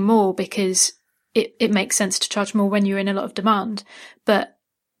charging more, because it makes sense to charge more when you're in a lot of demand. But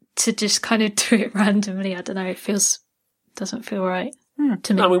to just kind of do it randomly, I don't know, doesn't feel right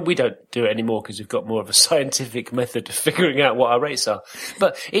to me. I mean, we don't do it anymore because we've got more of a scientific method of figuring out what our rates are.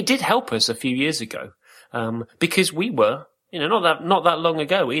 But it did help us a few years ago, because we were, not that long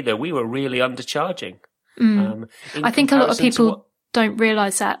ago either, we were really undercharging. I think a lot of people don't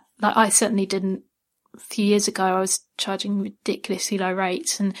realise that. Like I certainly didn't. A few years ago, I was charging ridiculously low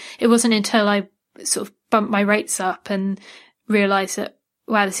rates, and it wasn't until I sort of bumped my rates up and realised that,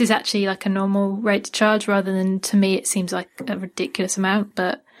 wow, this is actually like a normal rate to charge, rather than, to me, it seems like a ridiculous amount.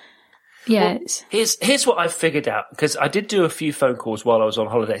 But yeah, well, here's what I've figured out, because I did do a few phone calls while I was on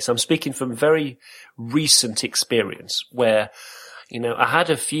holiday. So I'm speaking from very recent experience where, I had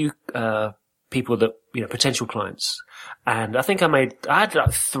a few, people that, potential clients, and I think I had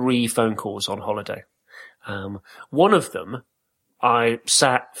like 3 phone calls on holiday. One of them, I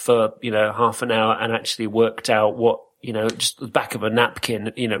sat for, half an hour and actually worked out what, just the back of a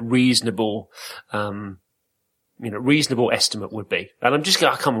napkin, reasonable estimate would be. And I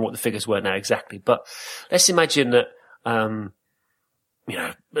can't remember what the figures were now exactly, but let's imagine that,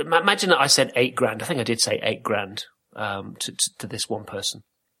 imagine that I said $8,000. I think I did say $8,000, to this one person.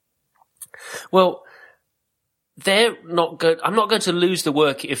 Well, I'm not going to lose the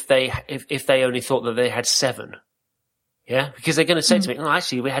work if they only thought that they had 7. Yeah, because they're going to say to me, "Oh,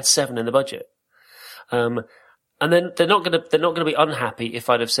 actually, we had 7 in the budget." And then they're not going to be unhappy if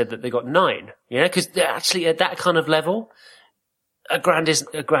I'd have said that they got 9. Yeah, because they're actually at that kind of level,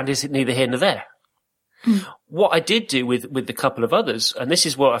 $1,000 is neither here nor there. What I did do with the couple of others, and this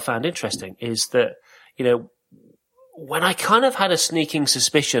is what I found interesting, is that, when I kind of had a sneaking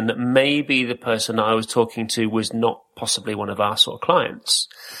suspicion that maybe the person I was talking to was not possibly one of our sort of clients,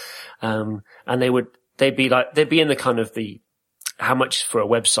 and they'd be in the kind of the how much for a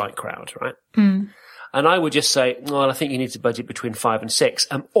website crowd, right? And I would just say, well, I think you need to budget between 5 and 6,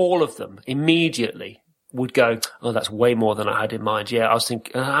 and all of them immediately would go, oh, that's way more than I had in mind. Yeah, I was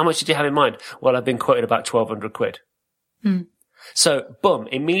thinking, how much did you have in mind? Well, I've been quoted about 1,200 quid. So, boom,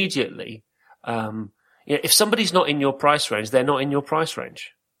 immediately, if somebody's not in your price range, they're not in your price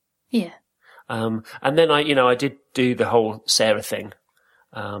range. Yeah. And then I did do the whole Sarah thing,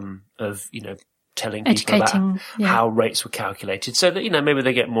 of, telling people about how rates were calculated so that, maybe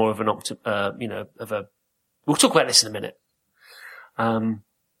they get more of an we'll talk about this in a minute.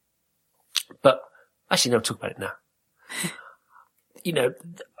 But actually, no, we'll talk about it now.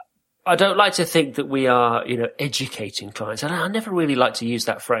 I don't like to think that we are, educating clients. And I never really like to use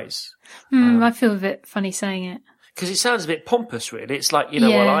that phrase. I feel a bit funny saying it. Because it sounds a bit pompous, really. It's like,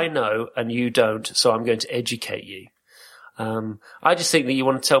 well, I know and you don't, so I'm going to educate you. I just think that you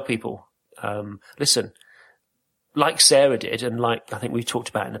want to tell people, listen, like Sarah did, and like I think we've talked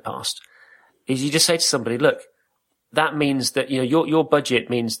about in the past, is you just say to somebody, look, that means that, your budget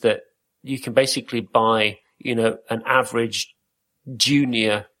means that you can basically buy, an average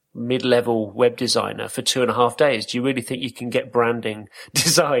junior mid-level web designer for 2.5 days. Do you really think you can get branding,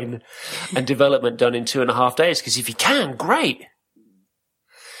 design and development done in 2.5 days? Because if you can, great.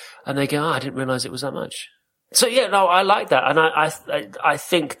 And they go, I didn't realize it was that much. So I like that. And I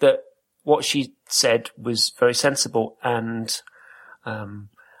think that what she said was very sensible and,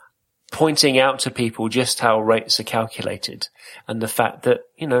 pointing out to people just how rates are calculated and the fact that,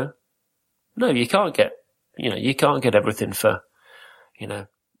 no, you can't get everything for,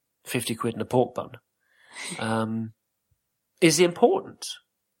 50 quid and a pork bun, is important.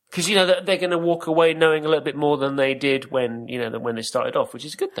 Because, they're going to walk away knowing a little bit more than they did when they started off, which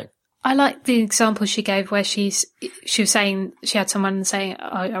is a good thing. I like the example she gave where she was saying she had someone saying,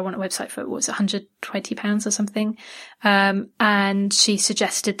 I want a website for, what was it, £120 or something. And she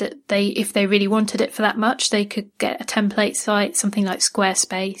suggested that if they really wanted it for that much, they could get a template site, something like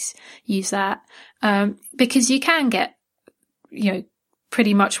Squarespace, use that. Because you can get,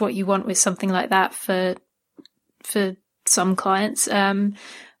 pretty much what you want with something like that for some clients.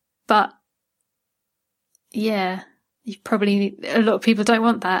 But yeah, a lot of people don't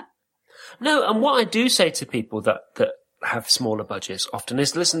want that. No, and what I do say to people that have smaller budgets often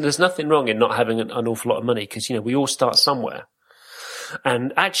is, listen, there's nothing wrong in not having an awful lot of money because, we all start somewhere.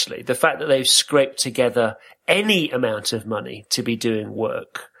 And actually, the fact that they've scraped together any amount of money to be doing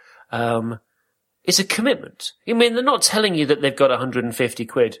work, is a commitment. They're not telling you that they've got 150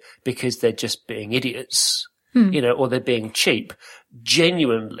 quid because they're just being idiots, or they're being cheap.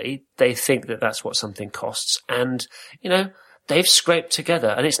 Genuinely, they think that that's what something costs. And, they've scraped together,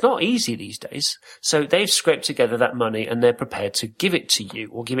 and it's not easy these days. So they've scraped together that money and they're prepared to give it to you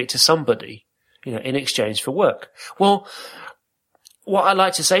or give it to somebody, in exchange for work. Well, what I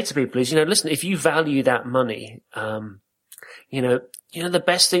like to say to people is, listen, if you value that money, the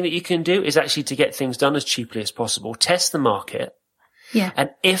best thing that you can do is actually to get things done as cheaply as possible. Test the market. Yeah. And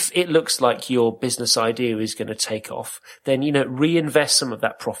if it looks like your business idea is going to take off, then, reinvest some of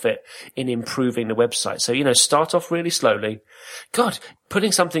that profit in improving the website. So, start off really slowly. God,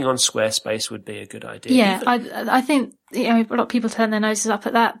 putting something on Squarespace would be a good idea. Yeah. I think, a lot of people turn their noses up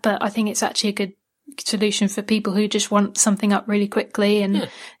at that, but I think it's actually a good solution for people who just want something up really quickly and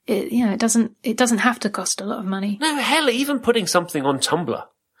it doesn't have to cost a lot of money. No, hell, even putting something on Tumblr,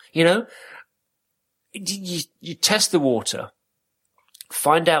 you test the water,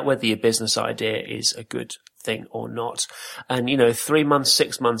 find out whether your business idea is a good thing or not. And, 3 months,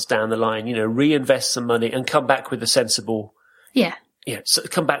 6 months down the line, reinvest some money and come back with a sensible, so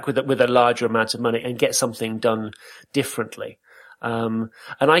come back with a larger amount of money and get something done differently. And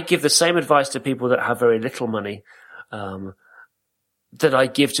I give the same advice to people that have very little money, that I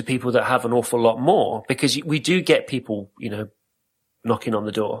give to people that have an awful lot more, because we do get people, knocking on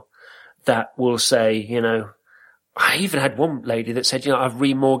the door that will say, I even had one lady that said, I've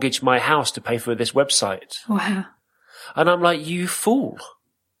remortgaged my house to pay for this website. Wow. And I'm like, you fool.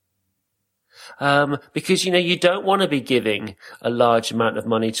 Because, you don't want to be giving a large amount of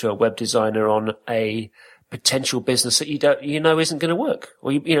money to a web designer on a potential business that isn't going to work,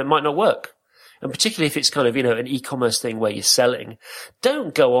 or it might not work. And particularly if it's kind of, an e-commerce thing where you're selling,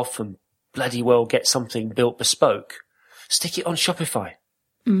 don't go off and bloody well get something built bespoke. Stick it on Shopify.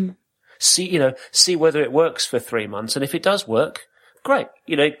 See whether it works for 3 months. And if it does work, great.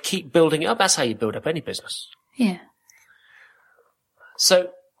 Keep building it up. That's how you build up any business. Yeah.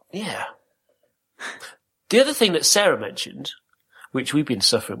 So, yeah. The other thing that Sarah mentioned, which we've been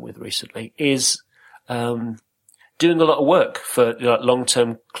suffering with recently, is doing a lot of work for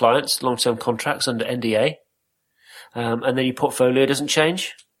long-term clients, long-term contracts under NDA, and then your portfolio doesn't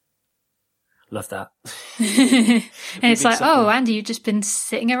change. Love that. And it's like, Andy, you've just been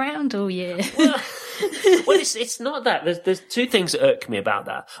sitting around all year. Well, it's not that. There's two things that irk me about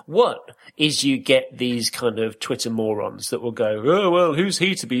that. One is you get these kind of Twitter morons that will go, oh, well, who's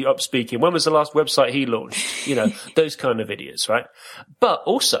he to be up speaking? When was the last website he launched? You know, those kind of idiots, right? But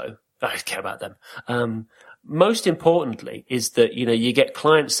also, I don't care about them. Most importantly is that, you know, you get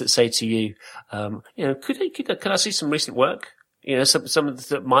clients that say to you, you know, could I see some recent work? You know, some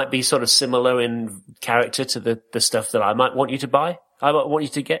that might be sort of similar in character to the stuff that I might want you to buy. I might want you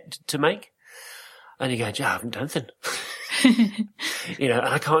to get to make. And you go, I haven't done anything. You know, and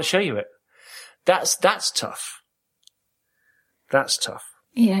I can't show you it. That's tough. That's tough.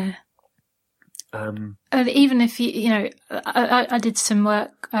 Yeah. And even if you know, I did some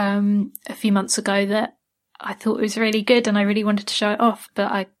work, a few months ago that I thought was really good and I really wanted to show it off,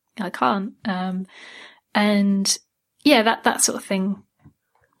 but I can't. And yeah, that sort of thing.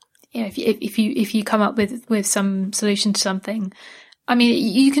 You know, if you come up with some solution to something, I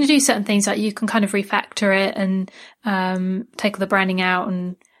mean, you can do certain things like you can kind of refactor it and take all the branding out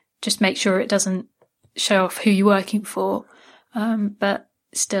and just make sure it doesn't show off who you're working for. But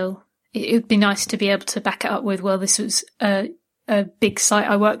still, it would be nice to be able to back it up with, well, this was a big site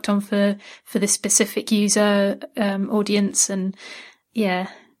I worked on for this specific user audience, and yeah,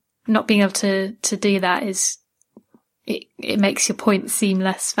 not being able to do that is. It makes your point seem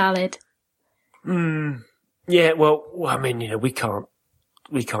less valid. Yeah, well, I mean, you know, we can't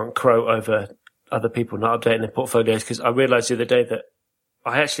crow over other people not updating their portfolios, because I realised the other day that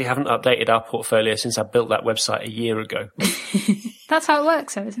I actually haven't updated our portfolio since I built that website a year ago. That's how it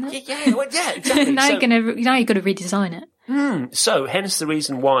works, though, isn't it? Yeah, well, yeah, exactly. now you've got to redesign it. So, hence the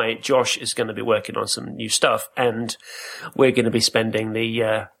reason why Josh is going to be working on some new stuff, and we're going to be spending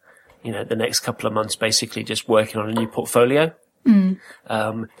the next couple of months basically just working on a new portfolio.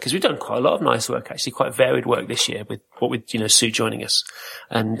 Because we've done quite a lot of nice work, actually, quite varied work this year with you know, Sue joining us.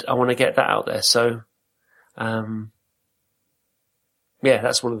 And I want to get that out there. So, yeah,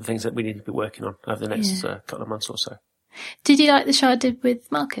 that's one of the things that we need to be working on over the next couple of months or so. Did you like the show I did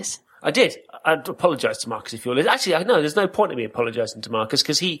with Marcus? I did. I'd apologise to Marcus if you're listening. Actually, I know there's no point in me apologising to Marcus,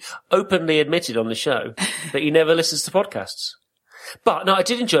 because he openly admitted on the show that he never listens to podcasts. But no, I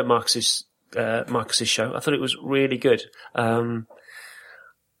did enjoy Marcus's show. I thought it was really good.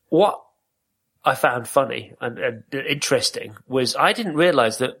 What I found funny and interesting was I didn't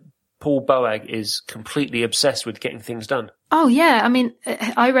realise that Paul Boag is completely obsessed with getting things done. Oh yeah, I mean,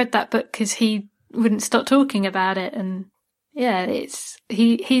 I read that book because he wouldn't stop talking about it, and yeah,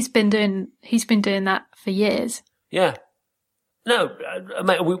 he's been doing that for years. Yeah, no,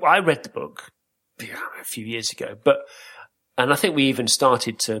 I read the book a few years ago, and I think we even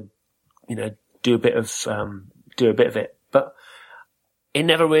started to, you know, do a bit of it, but it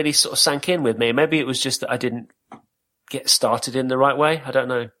never really sort of sank in with me. Maybe it was just that I didn't get started in the right way. I don't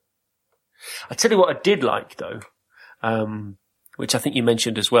know. I tell you what I did like though, which I think you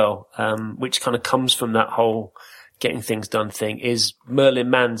mentioned as well, which kind of comes from that whole getting things done thing, is Merlin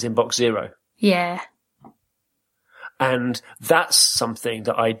Mann's Inbox Zero. Yeah. And that's something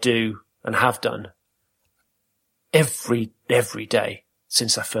that I do and have done every day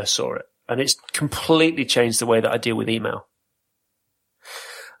since I first saw it. And it's completely changed the way that I deal with email.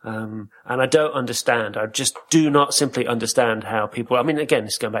 And I don't understand. I just do not simply understand how people, I mean, again,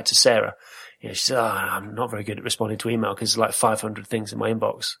 it's going back to Sarah. You know, she said, I'm not very good at responding to email because there's like 500 things in my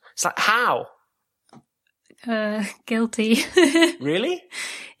inbox. It's like, how? Guilty. Really?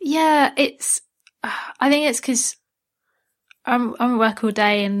 Yeah, I think it's because I'm at work all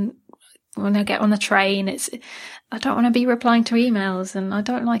day, and when I get on the train, I don't want to be replying to emails, and I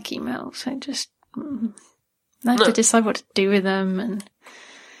don't like emails. I just I have to decide what to do with them. And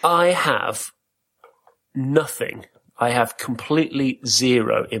I have nothing. I have completely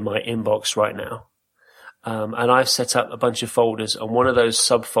zero in my inbox right now. And I've set up a bunch of folders, and one of those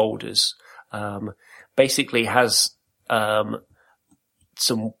subfolders basically has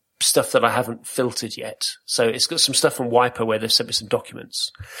some stuff that I haven't filtered yet. So it's got some stuff from Wiper where they've sent me some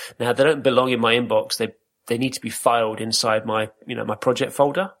documents. Now, they don't belong in my inbox. They need to be filed inside my project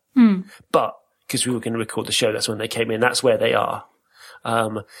folder. But because we were going to record the show, that's when they came in. That's where they are.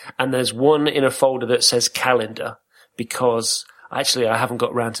 And there's one in a folder that says calendar, because actually I haven't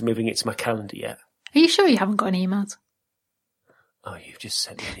got around to moving it to my calendar yet. Are you sure you haven't got any emails? Oh, you've just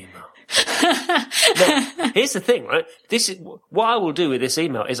sent me an email. Now, here's the thing, right? This is what I will do with this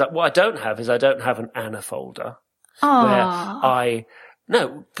email is that what I don't have an Anna folder. Oh.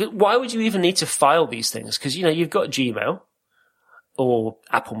 Why would you even need to file these things? Because, you know, you've got Gmail or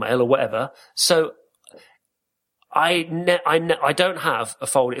Apple Mail or whatever. So I don't have a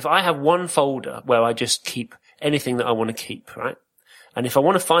folder. If I have one folder where I just keep anything that I want to keep, right? And if I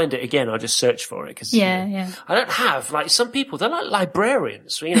want to find it again, I'll just search for it. Cause, yeah. I don't have, like, some people, they're like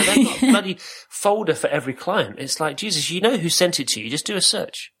librarians. They've got a bloody folder for every client. It's like, Jesus, you know who sent it to you. Just do a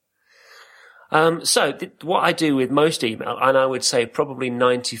search. What I do with most email, and I would say probably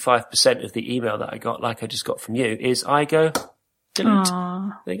 95% of the email that I got, like I just got from you, is I go, delete.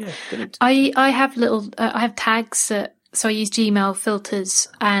 Aww. There you go, delete. I have I have tags so I use Gmail filters,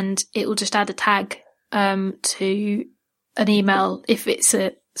 and it will just add a tag, to an email if it's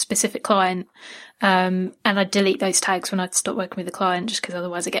a specific client. And I delete those tags when I stop working with the client, just because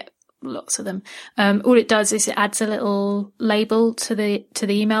otherwise I get lots of them. All it does is it adds a little label to the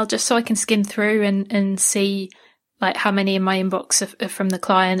email, just so I can skim through and see like how many in my inbox are from the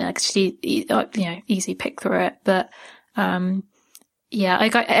client. Actually, easy pick through it. But I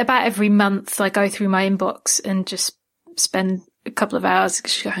go about every month. I go through my inbox and just spend a couple of hours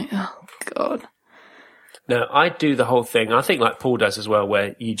going, oh God. No, I do the whole thing. I think like Paul does as well,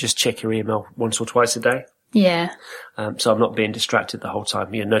 where you just check your email once or twice a day. Yeah. So I'm not being distracted the whole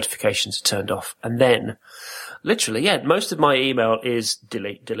time. Your notifications are turned off. And then, literally, most of my email is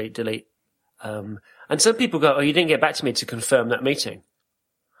delete. And some people go, oh, you didn't get back to me to confirm that meeting.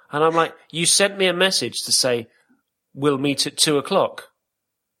 And I'm like, you sent me a message to say, we'll meet at 2:00.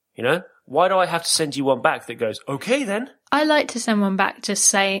 Why do I have to send you one back that goes, okay then? I like to send one back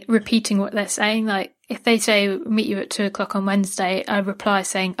just repeating what they're saying. Like, if they say, meet you at 2:00 on Wednesday, I reply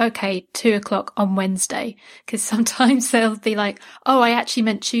saying, okay, 2:00 on Wednesday. Because sometimes they'll be like, oh, I actually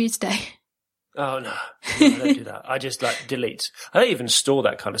meant Tuesday. Oh, no, I don't do that. I just delete. I don't even store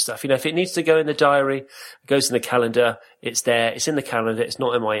that kind of stuff. If it needs to go in the diary, it goes in the calendar, it's there, it's in the calendar, it's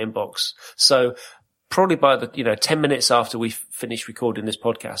not in my inbox. So probably by 10 minutes after we finish recording this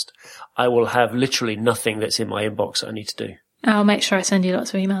podcast, I will have literally nothing that's in my inbox that I need to do. I'll make sure I send you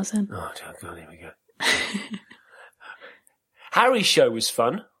lots of emails then. Oh, God, here we go. Harry's show was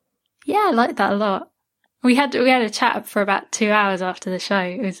fun. Yeah, I liked that a lot. We had a chat for about 2 hours after the show.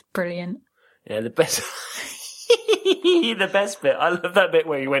 It was brilliant. Yeah, the best the best bit. I love that bit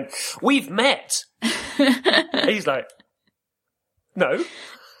where he went, we've met. He's like, no.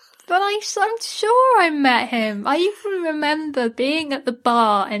 But I'm sure I met him. I even remember being at the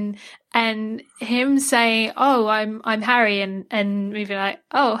bar and him saying, oh, I'm Harry, and me being like,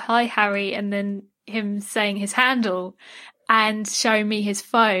 oh, hi, Harry, and then him saying his handle and showing me his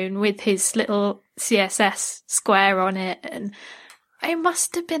phone with his little CSS square on it. And it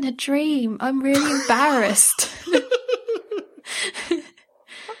must have been a dream. I'm really embarrassed.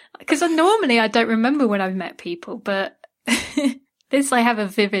 Because normally I don't remember when I've met people, but this I have a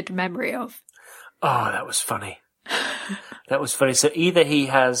vivid memory of. Oh, that was funny. That was funny. So either he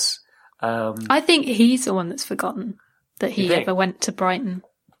has... I think he's the one that's forgotten that he ever went to Brighton.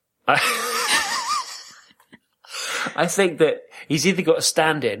 I think that he's either got a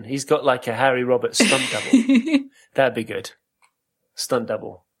stand-in, he's got like a Harry Roberts stunt double. That'd be good. Stunt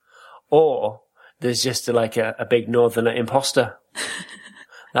double. Or there's just a big northerner imposter.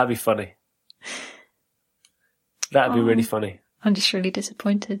 That'd be funny. That'd be really funny. I'm just really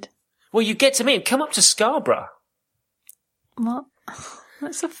disappointed. Well, you get to meet him. Come up to Scarborough. What?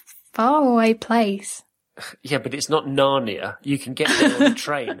 That's a far away place. Yeah, but it's not Narnia. You can get there on a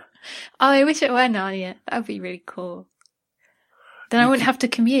train. Oh, I wish it were Narnia. That would be really cool. Then I wouldn't have to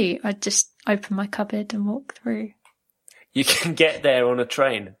commute. I'd just open my cupboard and walk through. You can get there on a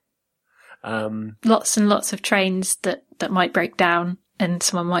train. Lots and lots of trains that might break down, and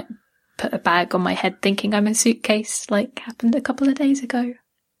someone might put a bag on my head thinking I'm a suitcase, like happened a couple of days ago.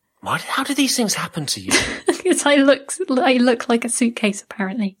 How do these things happen to you? Because I look like a suitcase,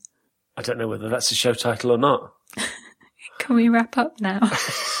 apparently. I don't know whether that's a show title or not. Can we wrap up now?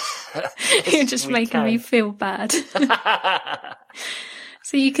 You're just making me feel bad.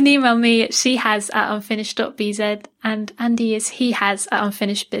 So you can email me at shehas@unfinished.bz, and Andy is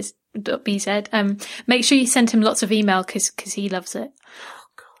hehas@unfinishedbiz.bz. Make sure you send him lots of email because he loves it. Oh,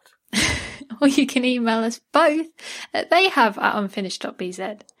 God. Or you can email us both at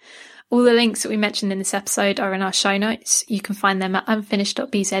theyhave@unfinished.bz. All the links that we mentioned in this episode are in our show notes. You can find them at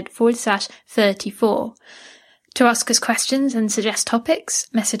unfinished.bz/34. To ask us questions and suggest topics,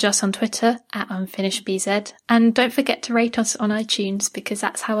 message us on Twitter at unfinishedbz. And don't forget to rate us on iTunes, because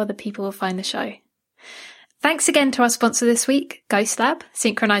that's how other people will find the show. Thanks again to our sponsor this week, GhostLab,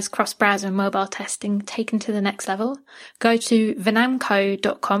 synchronized cross-browser and mobile testing taken to the next level. Go to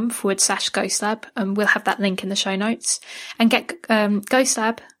venamco.com/GhostLab, and we'll have that link in the show notes, and get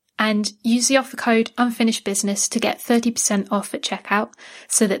GhostLab and use the offer code unfinishedbusiness to get 30% off at checkout,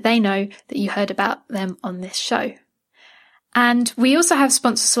 so that they know that you heard about them on this show. And we also have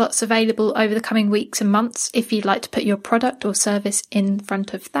sponsor slots available over the coming weeks and months if you'd like to put your product or service in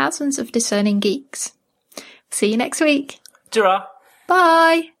front of thousands of discerning geeks. See you next week. Ta-ra.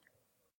 Bye.